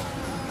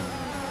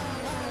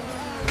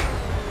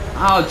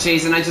 Oh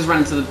jeez, and I just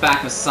ran into the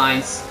back of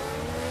Sainz.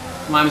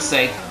 My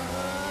mistake.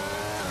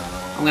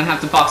 I'm gonna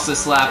have to box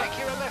this lap.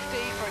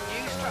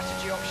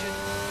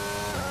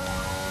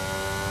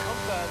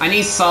 I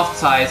need soft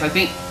tires. I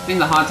think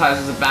the hard tires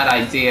was a bad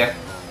idea.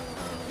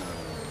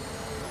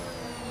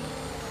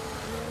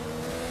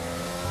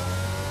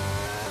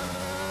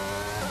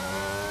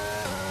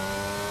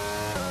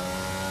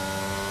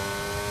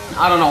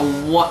 I don't know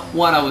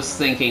what I was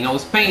thinking. I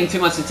was paying too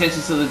much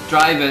attention to the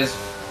drivers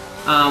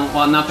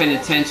while not paying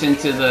attention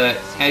to the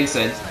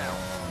exit.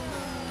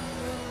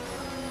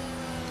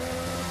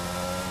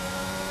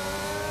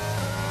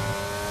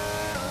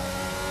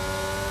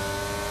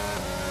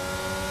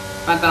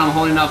 Not that I'm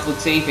holding off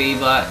Latifi,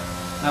 but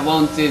I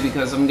won't do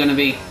because I'm going to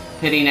be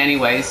hitting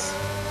anyways.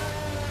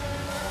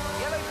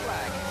 Yellow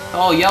flag.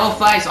 Oh, yellow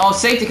flags. Oh,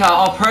 safety car.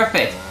 Oh,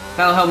 perfect.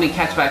 That'll help me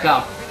catch back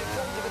up.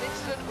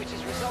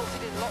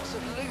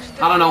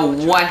 I don't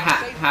know what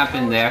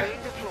happened there.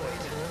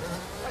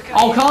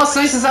 Oh, Carlos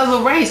Sainz is out of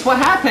the race. What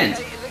happened?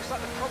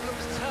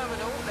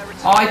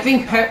 Oh, I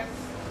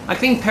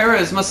think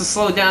Perez must have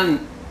slowed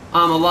down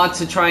a lot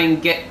to try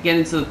and get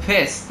into the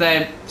pits.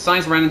 That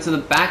Sainz ran into the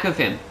back of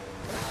him.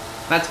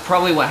 That's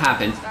probably what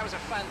happened. That was a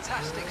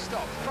fantastic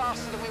stop,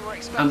 faster than we were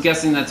expecting. I'm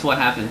guessing that's what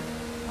happened.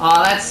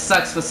 Oh, that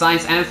sucks for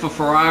Sainz and for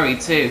Ferrari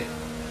too.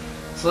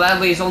 So that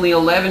leaves only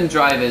 11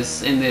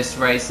 drivers in this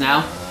race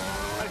now.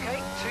 Okay,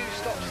 2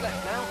 stops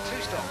left now,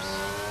 2 stops.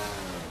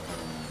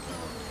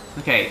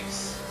 Okay,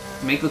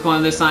 make the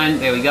corner this time.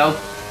 There we go.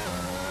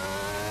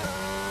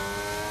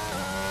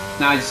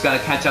 Now I just gotta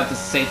catch up to the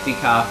safety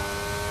car.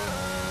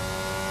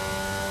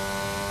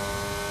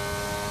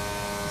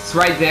 It's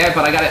right there,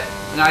 but I gotta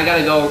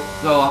go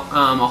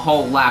a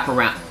whole lap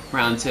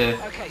around to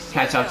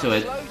catch up to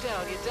it. Slow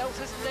down. Your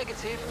delta's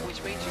negative,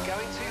 which means you're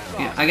going too fast.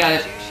 Yeah, I got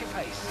it. Reduce your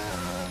pace.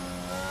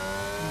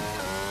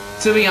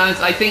 To be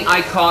honest, I think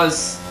I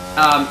caused.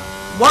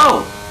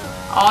 Whoa!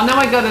 Oh, now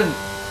I got a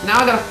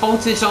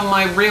voltage on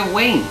my rear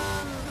wing.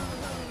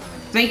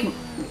 I think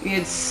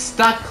it's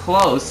stuck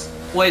close,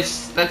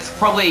 which that's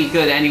probably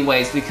good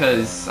anyways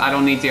because I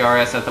don't need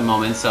DRS at the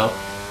moment, so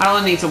I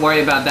don't need to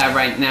worry about that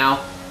right now.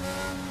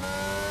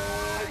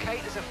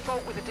 There's a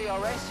fault with the DRS.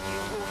 You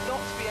will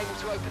not be able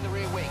to open the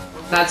rear wing.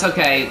 That's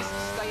okay.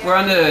 We're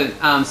under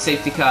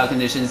safety car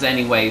conditions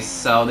anyways,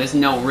 so there's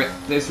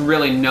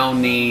really no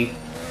need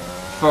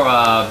for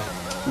a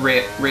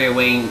rear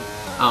wing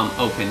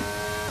opening.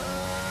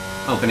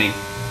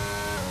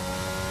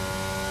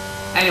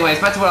 Anyways,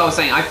 back to what I was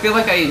saying. I feel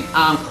like I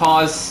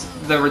caused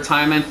the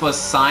retirement for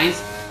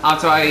Sainz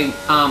after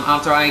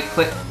I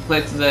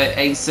clipped the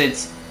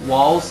exit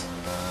walls,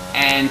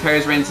 and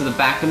Perez ran to the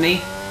back of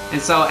me.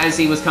 And so as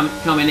he was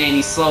coming in,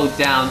 he slowed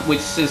down,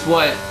 which is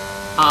what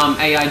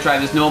AI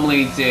drivers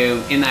normally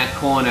do in that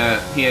corner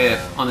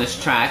here on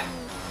this track.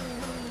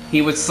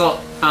 They would slow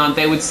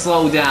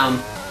down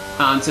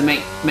to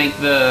make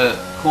the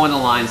corner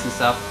lines and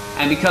stuff.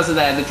 And because of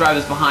that, the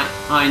drivers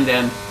behind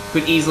them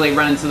could easily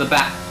run into the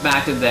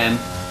back of them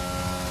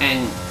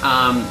and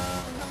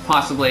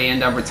possibly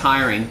end up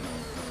retiring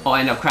or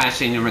end up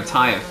crashing and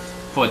retire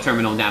for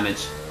terminal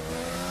damage.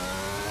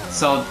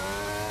 So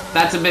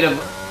that's a bit of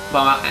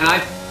and I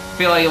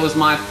feel like it was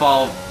my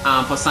fault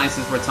for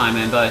Sainz's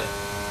retirement, but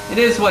it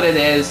is what it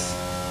is.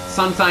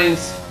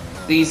 Sometimes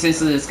these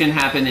incidents can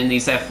happen in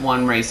these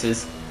F1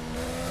 races.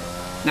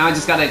 Now I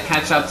just gotta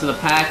catch up to the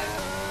pack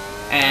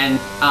and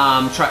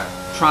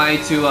try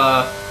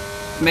to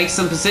make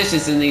some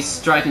positions in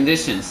these dry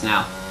conditions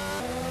now.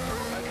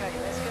 Okay,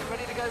 let's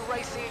go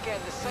racing again.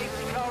 The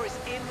safety car is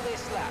in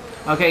this lap.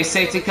 Okay,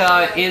 safety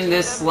car in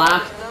this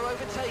lap. No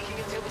overtaking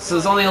until the So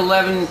there's only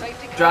 11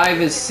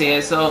 drivers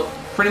here, so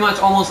pretty much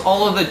almost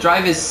all of the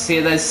drivers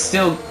here that's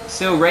still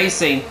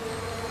racing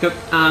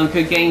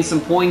could gain some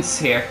points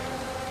here.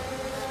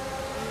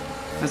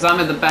 As I'm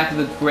at the back of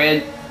the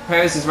grid,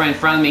 Perez is right in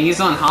front of me. He's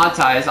on hard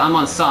tires, I'm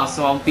on soft,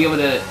 so I'll be able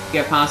to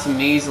get past him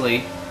easily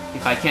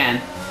if I can.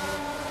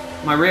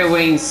 My rear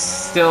wing's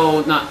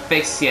still not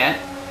fixed yet,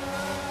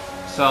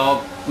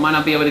 so might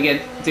not be able to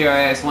get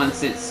DRS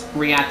once it's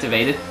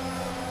reactivated.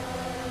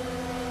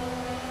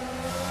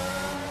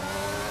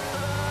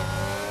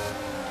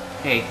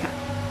 Okay,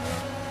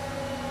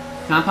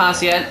 can't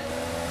pass yet.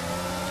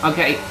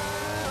 Okay,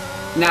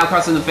 now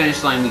crossing the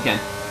finish line we can.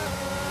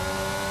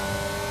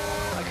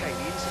 Okay,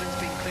 the incident's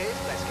been cleared.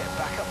 Let's get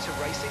back up to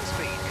racing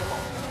speed. Come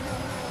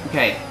on.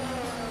 Okay.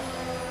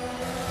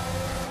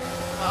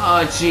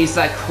 Oh jeez,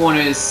 that corner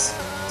is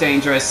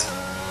dangerous.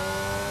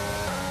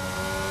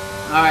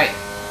 Alright,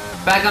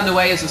 back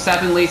underway as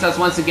Verstappen leads us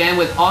once again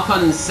with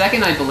Ocon in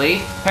second, I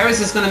believe.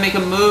 Perez is going to make a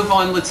move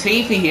on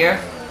Latifi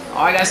here.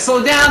 Alright, I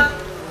slow down.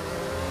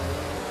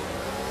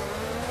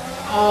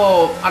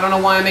 Oh, I don't know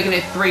why I'm making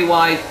it 3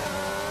 wide.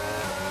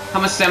 How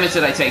much damage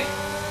did I take?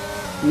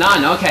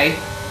 None, okay.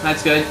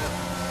 That's good.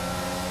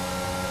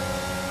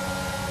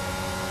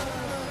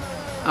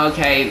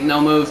 Okay, no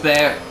move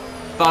there.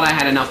 Thought I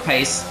had enough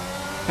pace.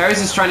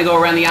 Perez is trying to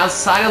go around the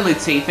outside of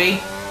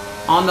Latifi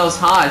on those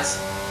hards.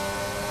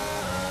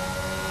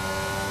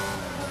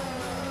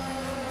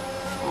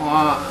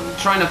 Oh, I'm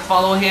trying to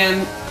follow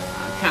him.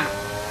 I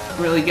can't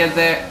really get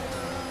there.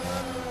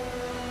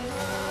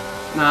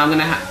 No, I'm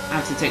gonna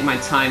have to take my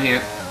time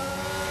here.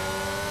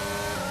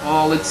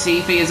 Oh,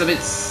 Latifi is a bit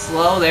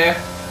slow there.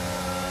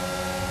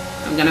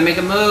 I'm gonna make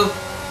a move.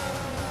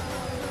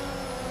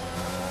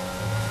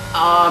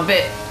 Oh, a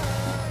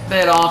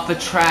bit off the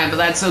track, but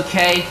that's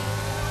okay.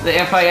 The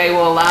FIA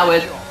will allow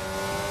it.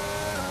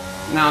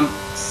 Now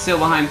I'm still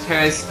behind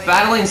Perez.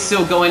 Battling's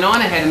still going on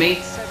ahead of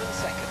me.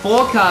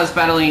 4 cars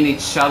battling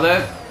each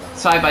other,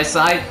 side by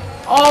side.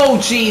 Oh,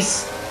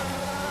 jeez!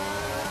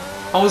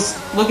 I was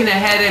looking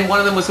ahead and one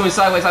of them was going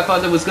sideways. I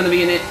thought there was going to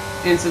be an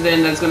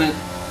incident that's going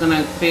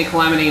to be a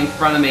calamity in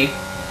front of me.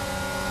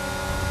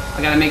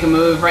 I gotta make a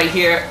move right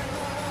here.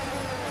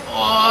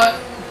 Oh,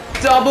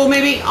 double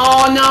maybe?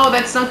 Oh no,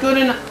 that's not good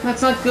enough.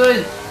 That's not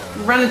good.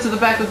 Run into the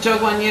back of Zhou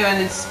Guanyu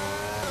and it's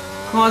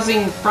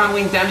causing front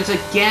wing damage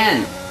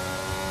again.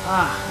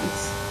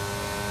 It's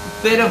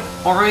a bit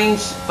of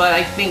orange, but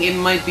I think it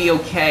might be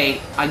okay.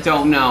 I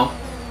don't know.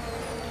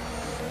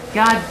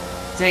 God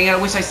dang it,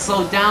 I wish I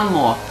slowed down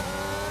more.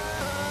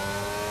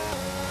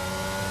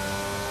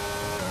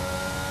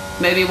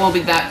 Maybe it won't be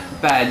that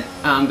bad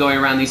going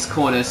around these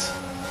corners.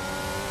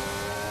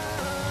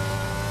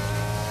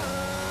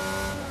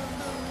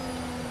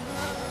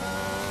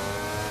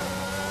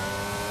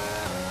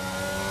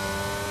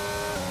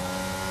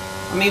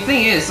 I mean, the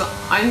thing is,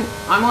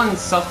 I'm on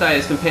soft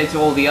tires compared to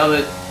all the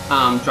other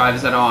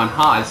drivers that are on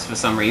hards for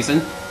some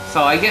reason.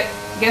 So I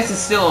guess it's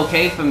still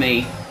okay for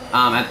me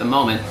at the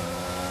moment.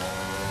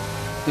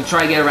 To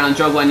try to get around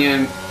Zhou Guanyu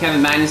and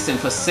Kevin Magnussen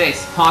for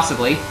 6th,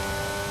 possibly.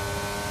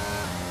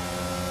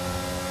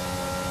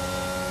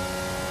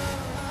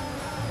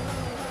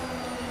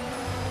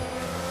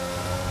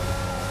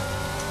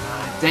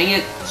 Dang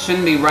it,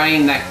 shouldn't be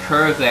riding that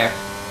curve there.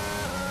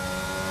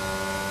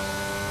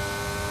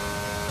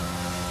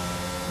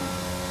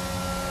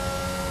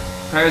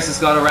 Perez has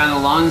got around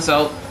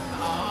Alonso.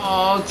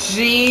 Oh,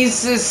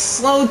 Jesus,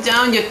 slow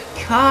down your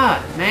car,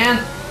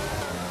 man.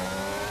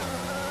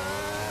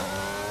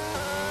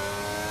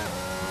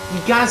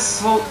 You gotta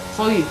slow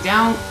you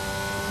down.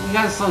 You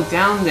gotta slow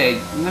down there.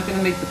 You're not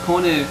gonna make the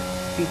corner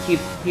if you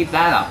keep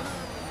that up.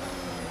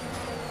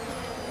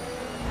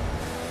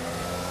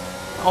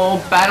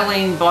 Oh,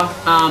 battling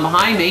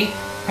behind me.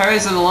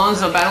 Perez and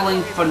Alonso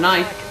battling for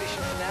 9th.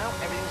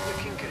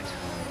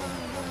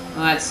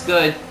 Well, that's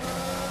good.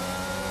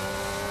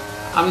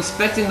 I'm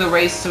expecting the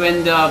race to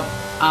end up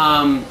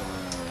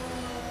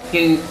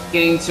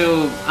getting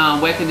to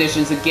wet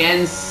conditions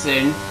again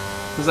soon.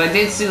 Because I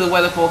did see the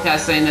weather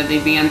forecast saying that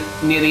they'd be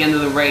near the end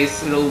of the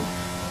race. It'll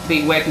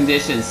be wet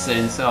conditions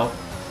soon, so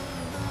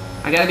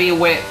I gotta be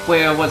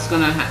aware of what's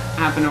gonna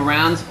happen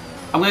around.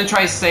 I'm gonna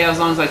try to stay as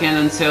long as I can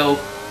until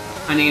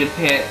I need a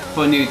pit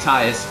for new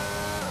tires,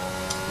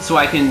 so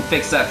I can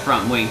fix that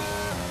front wing.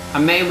 I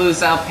may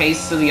lose out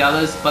pace to the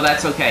others, but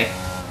that's okay.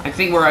 I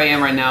think where I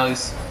am right now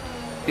is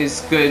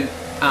good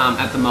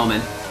at the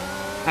moment.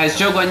 As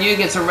Zhou Guanyu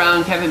gets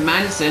around Kevin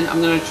Magnussen,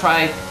 I'm gonna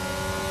try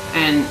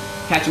and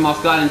catch him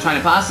off guard and try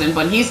to pass him,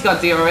 but he's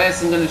got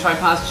DRS. I'm gonna try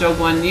past Zhou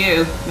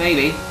Guanyu,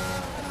 maybe.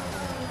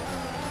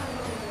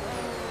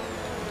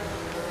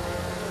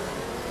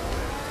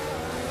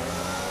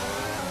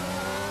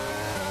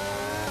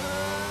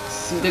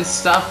 Some good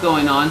stuff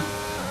going on.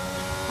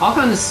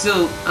 Ocon is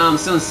still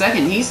in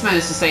second. He's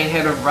managed to stay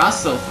ahead of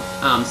Russell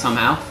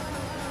somehow.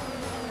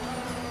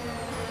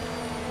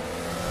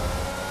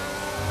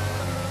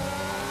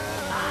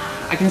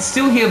 I can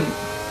still hear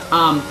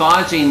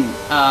barging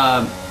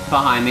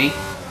behind me.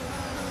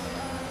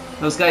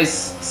 Those guys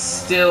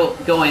still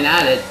going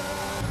at it.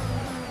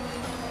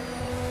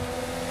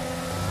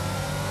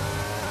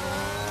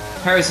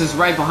 Perez is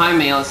right behind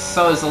me,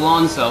 so is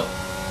Alonso.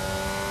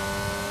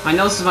 I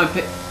noticed my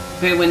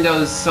pit window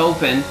is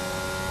open,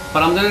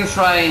 but I'm going to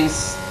try and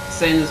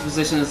stay in this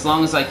position as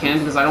long as I can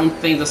because I don't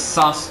think the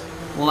softs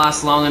will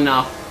last long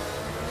enough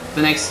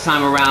the next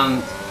time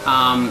around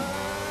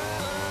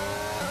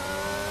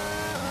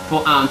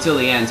until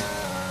the end.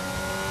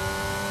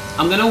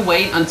 I'm gonna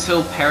wait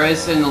until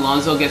Perez and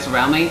Alonso gets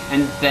around me,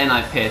 and then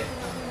I pit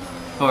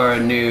for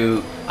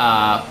new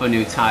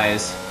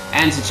tires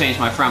and to change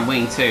my front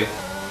wing too.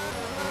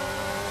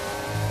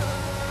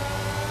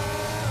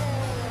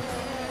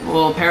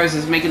 Well, Perez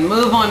is making a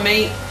move on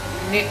me.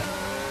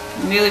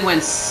 Nearly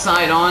went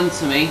side on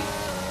to me,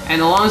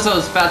 and Alonso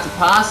is about to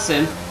pass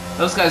him.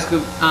 Those guys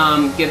could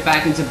get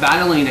back into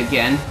battling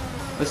again,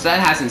 which that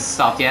hasn't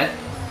stopped yet.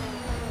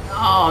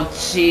 Oh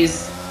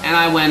jeez, and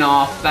I went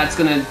off. That's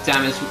gonna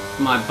damage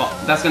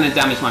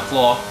my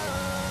floor.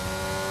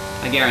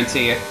 I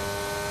guarantee you.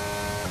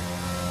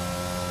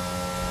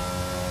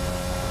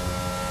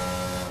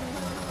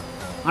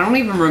 I don't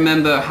even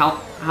remember how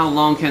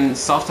long can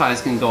soft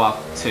tires can go up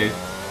to.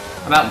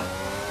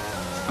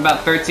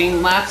 About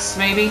 13 laps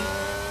maybe?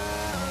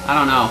 I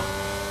don't know.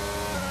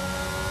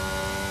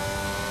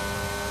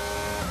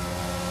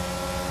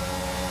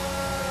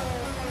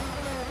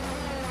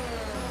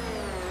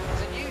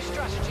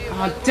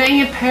 Oh, dang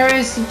it,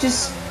 Perez, you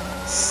just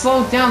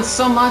slowed down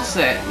so much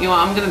there. You know what,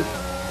 I'm gonna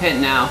pit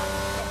now.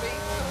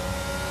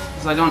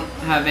 Because I don't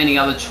have any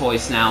other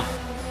choice now.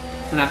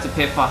 I'm gonna have to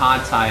pit for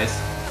hard tires.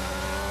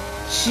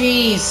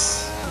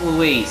 Jeez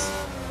Louise.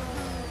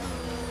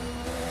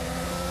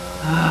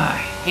 I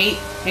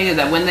hated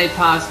that when they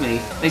pass me,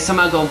 they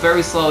somehow go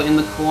very slow in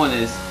the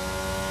corners.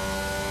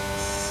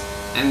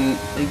 And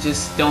they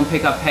just don't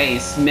pick up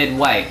pace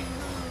midway.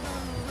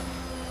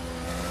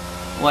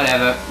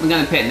 Whatever, I'm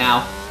gonna pit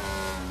now.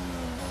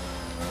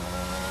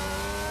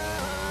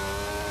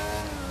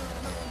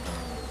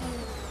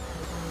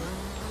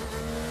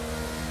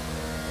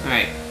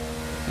 Alright,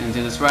 gonna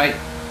do this right.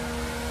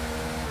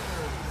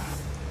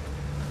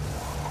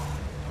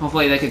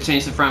 Hopefully they can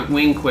change the front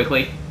wing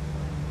quickly.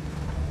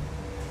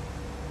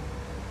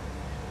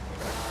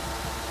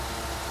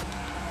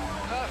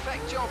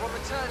 Perfect job on the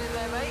turn in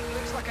there, mate.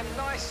 Looks like a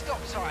nice stop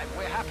time.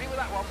 We're happy with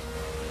that one.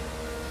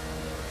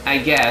 I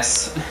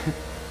guess.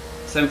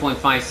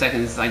 7.5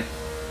 seconds, I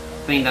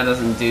think that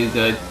doesn't do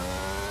good.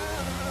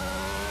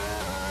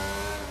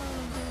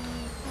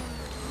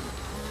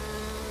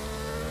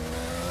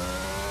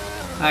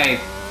 Alright,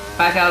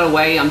 back out of the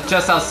way. I'm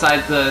just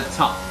outside the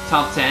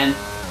top 10.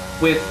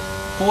 With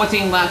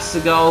 14 laps to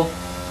go,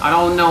 I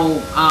don't know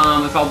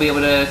if I'll be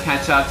able to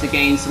catch up to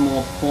gain some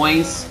more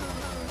points.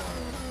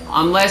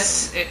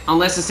 Unless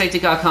the safety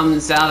car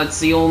comes out, it's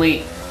the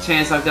only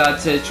chance I've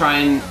got to try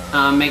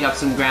and make up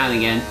some ground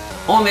again.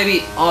 Or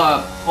maybe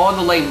all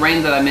the late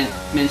rain that I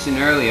mentioned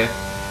earlier.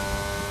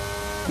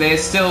 There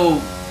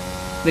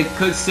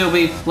could still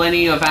be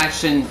plenty of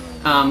action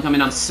coming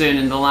up soon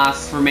in the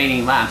last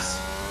remaining laps.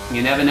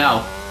 You never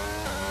know.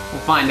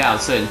 We'll find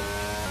out soon.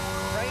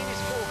 Rain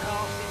is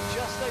forecast in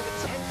just over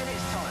 10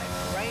 minutes time.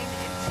 Rain in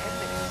 10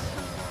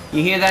 minutes.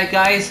 You hear that,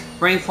 guys?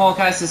 Rain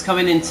forecast is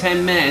coming in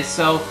 10 minutes,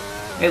 so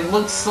it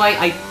looks like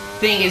I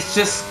think it's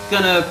just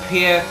gonna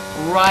appear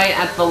right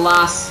at the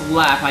last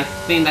lap. I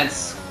think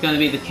that's gonna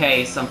be the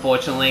case,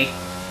 unfortunately.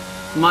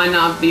 Might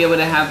not be able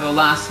to have a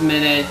last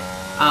minute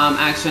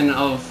action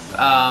of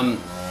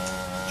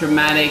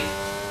dramatic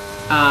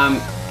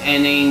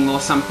ending or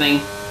something.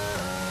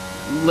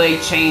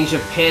 Late change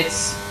of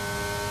pits.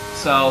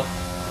 So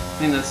I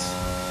think that's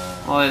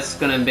all it's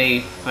gonna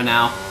be for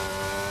now.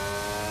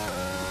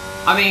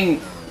 I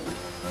mean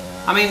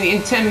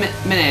in 10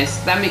 minutes,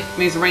 that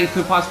means the rain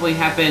could possibly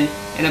happen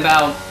in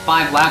about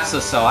 5 laps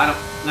or so. I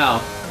don't know.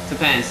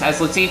 Depends. As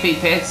Latifi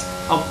pits,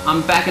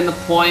 I'm back in the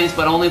points,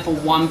 but only for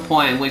 1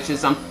 point, which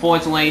is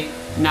unfortunately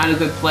not a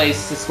good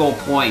place to score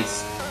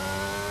points.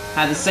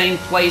 Had the same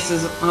place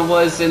as I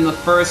was in the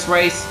first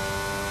race.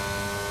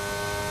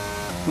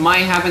 Might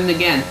happen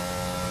again.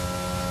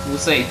 We'll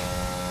see.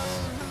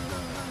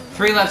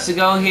 3 laps to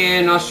go here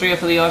in Austria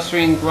for the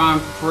Austrian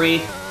Grand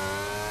Prix.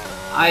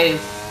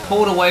 I've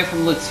pulled away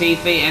from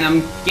Latifi and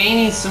I'm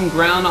gaining some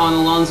ground on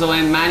Alonso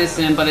and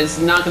Madison, but it's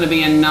not going to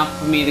be enough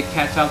for me to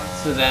catch up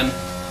to them.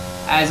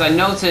 As I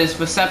noticed,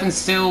 Verstappen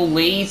still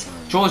leads.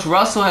 George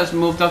Russell has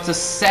moved up to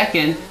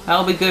 2nd.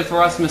 That'll be good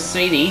for us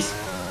Mercedes.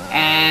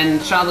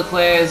 And Charles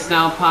Leclerc is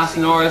now past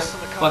Norris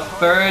for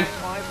 3rd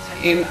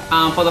in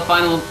for the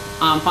final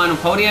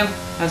podium.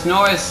 As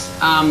Norris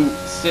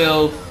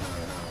still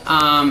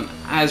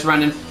has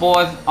run in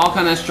 4th.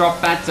 Ocon has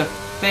dropped back to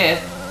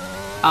 5th.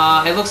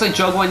 It looks like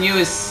Zhou Guanyu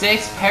is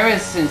 6th,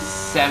 Perez in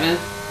 7th,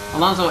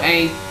 Alonso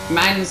 8th,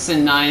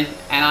 Magnussen 9th,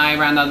 and I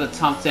round out the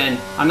top 10.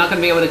 I'm not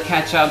going to be able to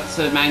catch up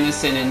to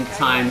Magnussen in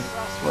time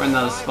for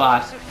another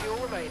spot.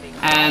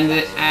 And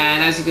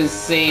as you can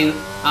see,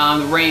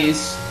 the rain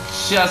is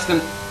just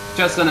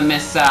just gonna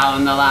miss out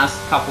on the last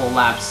couple of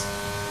laps.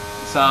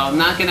 So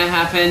not gonna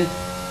happen.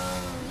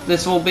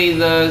 This will be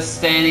the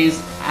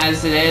standings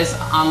as it is,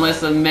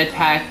 unless the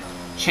mid-pack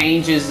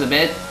changes a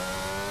bit.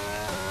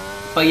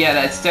 But yeah,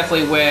 that's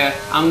definitely where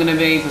I'm gonna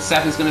be,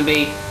 Verstappen's gonna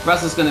be,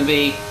 Russell's gonna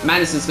be,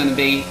 Madison's gonna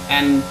be,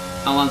 and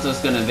Alonso's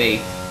gonna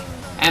be.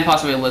 And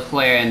possibly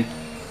Leclerc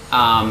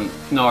and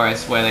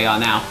Norris, where they are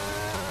now.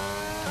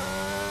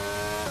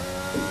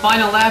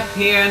 Final lap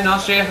here in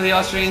Austria for the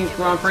Austrian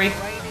Grand Prix. Rain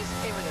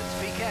is imminent.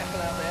 Be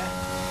careful out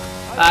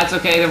there. That's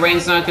okay, the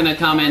rain's not gonna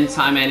come in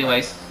time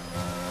anyways.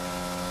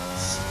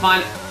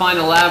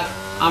 Final lap,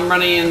 I'm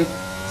running in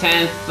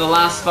 10th, the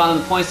last spot on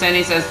the point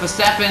standings as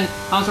Verstappen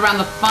comes around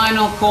the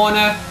final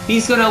corner.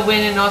 He's gonna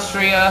win in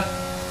Austria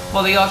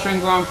for the Austrian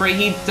Grand Prix.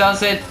 He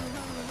does it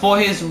for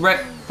his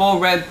for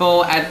Red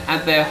Bull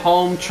at their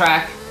home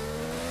track.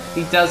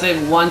 He does it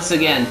once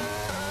again.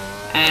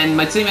 And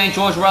my teammate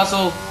George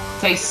Russell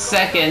takes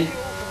second.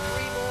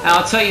 And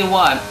I'll tell you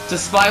what,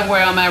 despite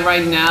where I'm at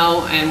right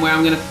now and where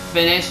I'm gonna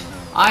finish,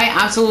 I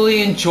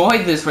absolutely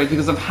enjoyed this race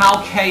because of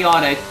how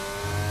chaotic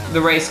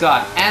the race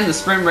got, and the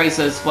sprint race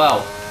as well.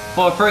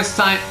 For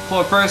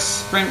a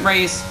first sprint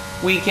race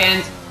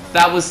weekend,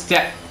 that was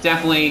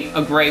definitely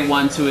a great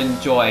one to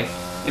enjoy.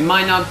 It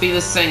might not be the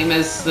same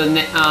as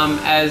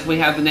as we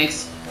have the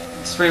next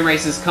sprint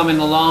races coming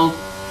along,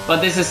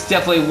 but this is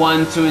definitely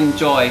one to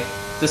enjoy,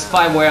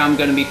 despite where I'm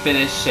going to be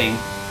finishing.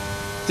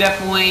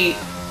 Definitely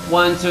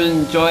one to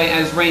enjoy,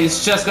 as rain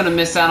is just going to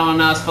miss out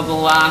on us for the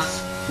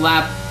last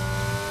lap.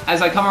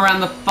 As I come around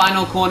the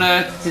final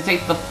corner to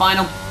take the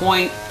final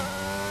point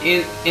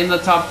in the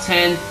top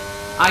 10,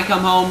 I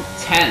come home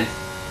 10th.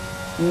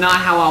 Not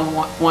how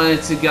I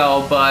wanted to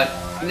go, but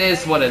it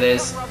is what it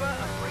is.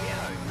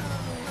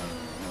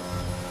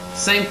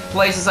 Same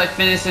place as I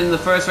finished in the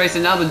first race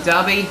in Abu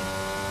Dhabi,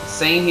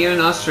 same here in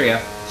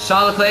Austria.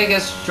 Charles Leclerc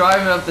gets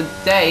driver of the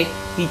day.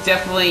 He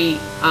definitely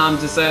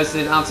deserves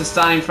it after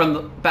starting from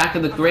the back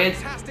of the grid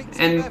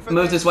and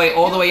moved his way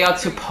all the way up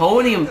to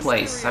podium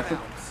place.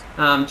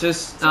 I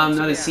just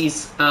noticed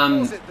he's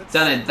done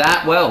it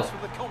that well.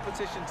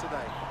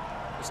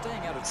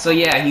 So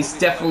yeah, he's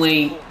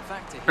definitely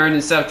earned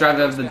himself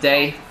driver of the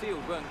day.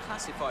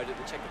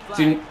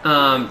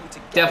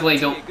 Definitely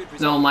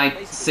don't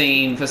like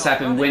seeing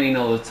Verstappen winning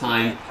all the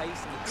time,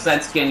 because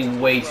that's getting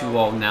way too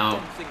old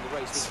now.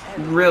 It's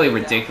really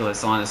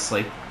ridiculous,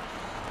 honestly.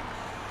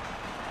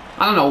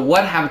 I don't know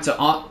what happened to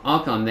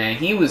Ocon there.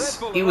 He was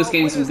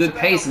getting some good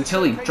pace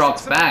until he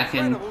dropped back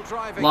and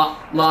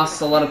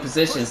lost a lot of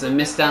positions and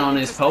missed out on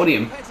his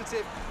podium.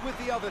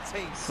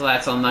 So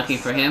that's unlucky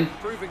for him.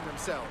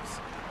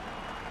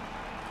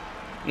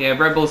 Yeah,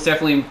 Red Bull's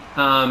definitely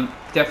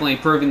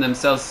proving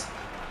themselves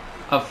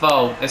a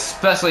foe,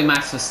 especially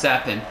Max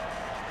Verstappen.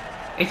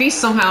 If he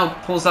somehow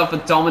pulls off a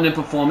dominant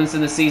performance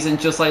in the season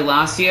just like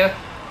last year,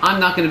 I'm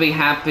not going to be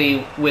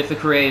happy with the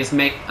creators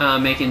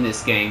making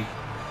this game,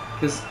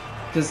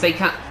 because they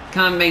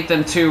can't make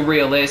them too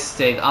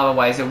realistic.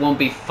 Otherwise, it won't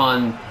be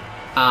fun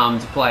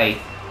to play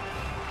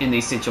in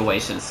these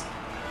situations.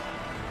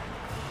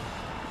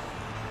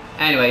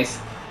 Anyways.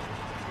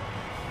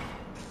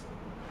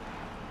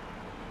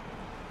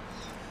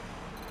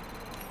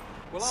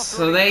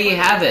 So there you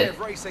have it.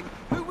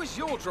 Who was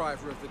your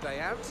driver of the day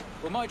out?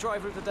 Well, my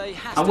driver of the day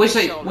has I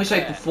wish I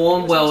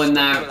performed well in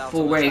that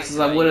full race, because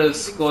I would have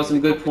scored some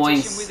good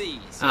points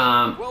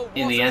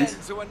in the end.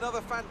 To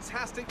another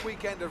fantastic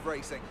weekend of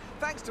racing.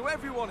 Thanks to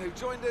everyone who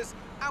joined us,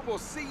 and we'll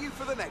see you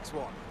for the next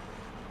one.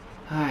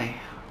 I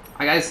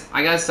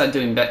gotta start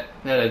doing better,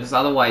 because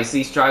otherwise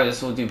these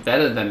drivers will do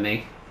better than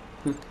me.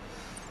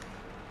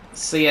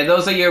 So yeah,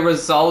 those are your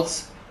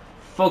results.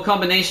 For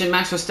combination,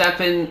 Max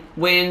Verstappen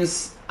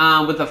wins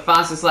with the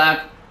fastest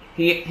lap.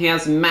 He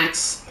has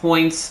max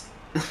points,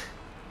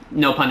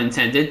 no pun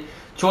intended.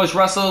 George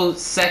Russell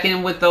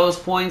second with those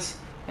points.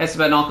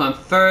 Esteban Ocon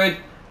third.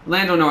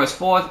 Lando Norris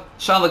fourth.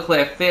 Charles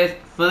Leclerc fifth.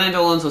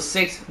 Fernando Alonso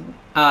sixth.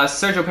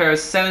 Sergio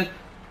Perez seventh.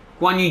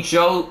 Guan Yu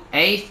Zhou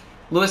eighth.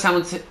 Lewis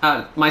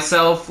Hamilton,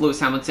 myself, Lewis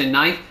Hamilton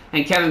ninth,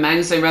 and Kevin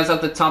Magnussen rounds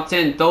out the top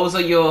 10. Those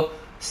are your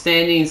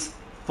standings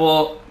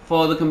for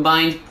the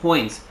combined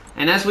points.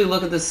 And as we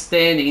look at the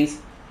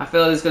standings, I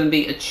feel there's going to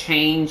be a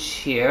change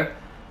here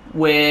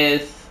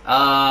with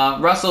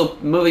Russell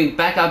moving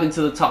back up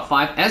into the top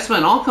 5.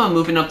 Esteban Ocon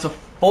moving up to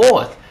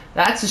 4th.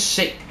 That's a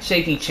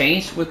shaky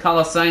change with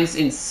Carlos Sainz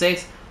in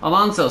 6th,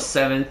 Alonso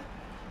 7th,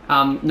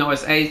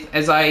 Norris 8th.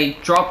 As I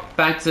drop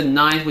back to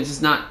 9th, which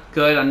is not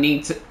good. I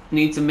need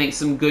to make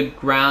some good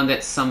ground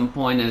at some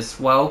point as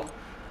well.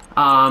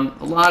 A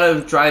lot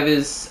of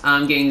drivers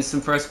getting some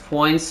first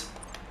points.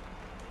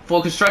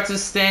 For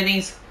constructors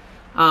standings,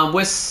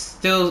 we're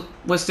still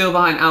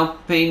behind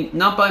Alpine,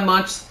 not by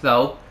much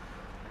though,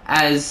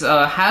 as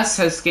Haas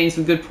has gained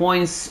some good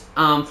points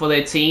for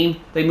their team.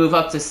 They move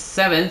up to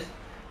 7th,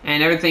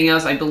 and everything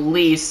else I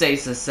believe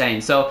stays the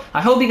same. So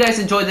I hope you guys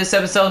enjoyed this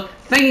episode.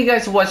 Thank you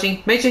guys for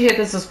watching. Make sure you hit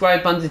the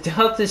subscribe button to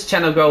help this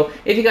channel grow.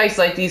 If you guys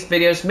like these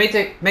videos,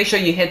 make sure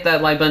you hit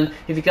that like button.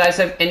 If you guys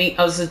have any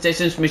other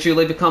suggestions, make sure you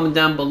leave a comment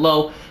down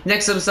below.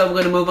 Next episode,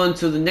 we're going to move on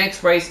to the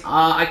next race.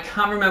 I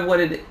can't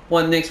remember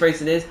what next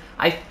race it is.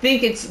 I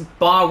think it's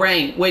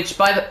Bahrain, which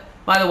by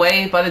the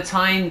way, by the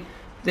time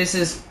this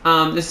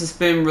has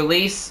been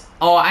released,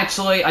 or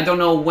actually I don't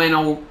know when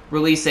I'll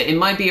release it. It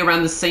might be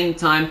around the same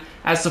time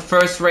as the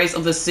first race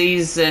of the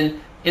season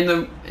in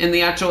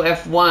the actual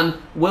F1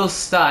 will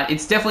start.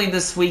 It's definitely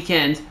this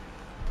weekend.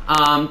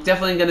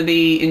 Definitely going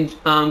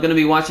to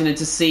be watching it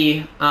to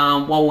see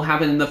what will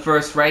happen in the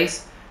first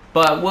race.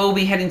 But we'll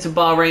be heading to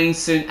Bahrain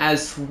soon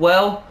as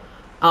well.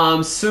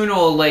 Sooner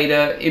or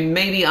later, it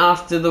may be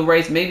after the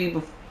race, maybe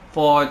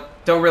before.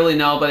 Don't really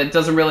know, but it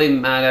doesn't really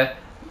matter.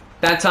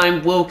 That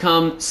time will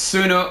come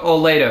sooner or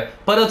later.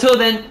 But until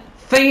then,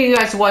 thank you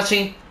guys for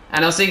watching,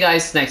 and I'll see you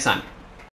guys next time.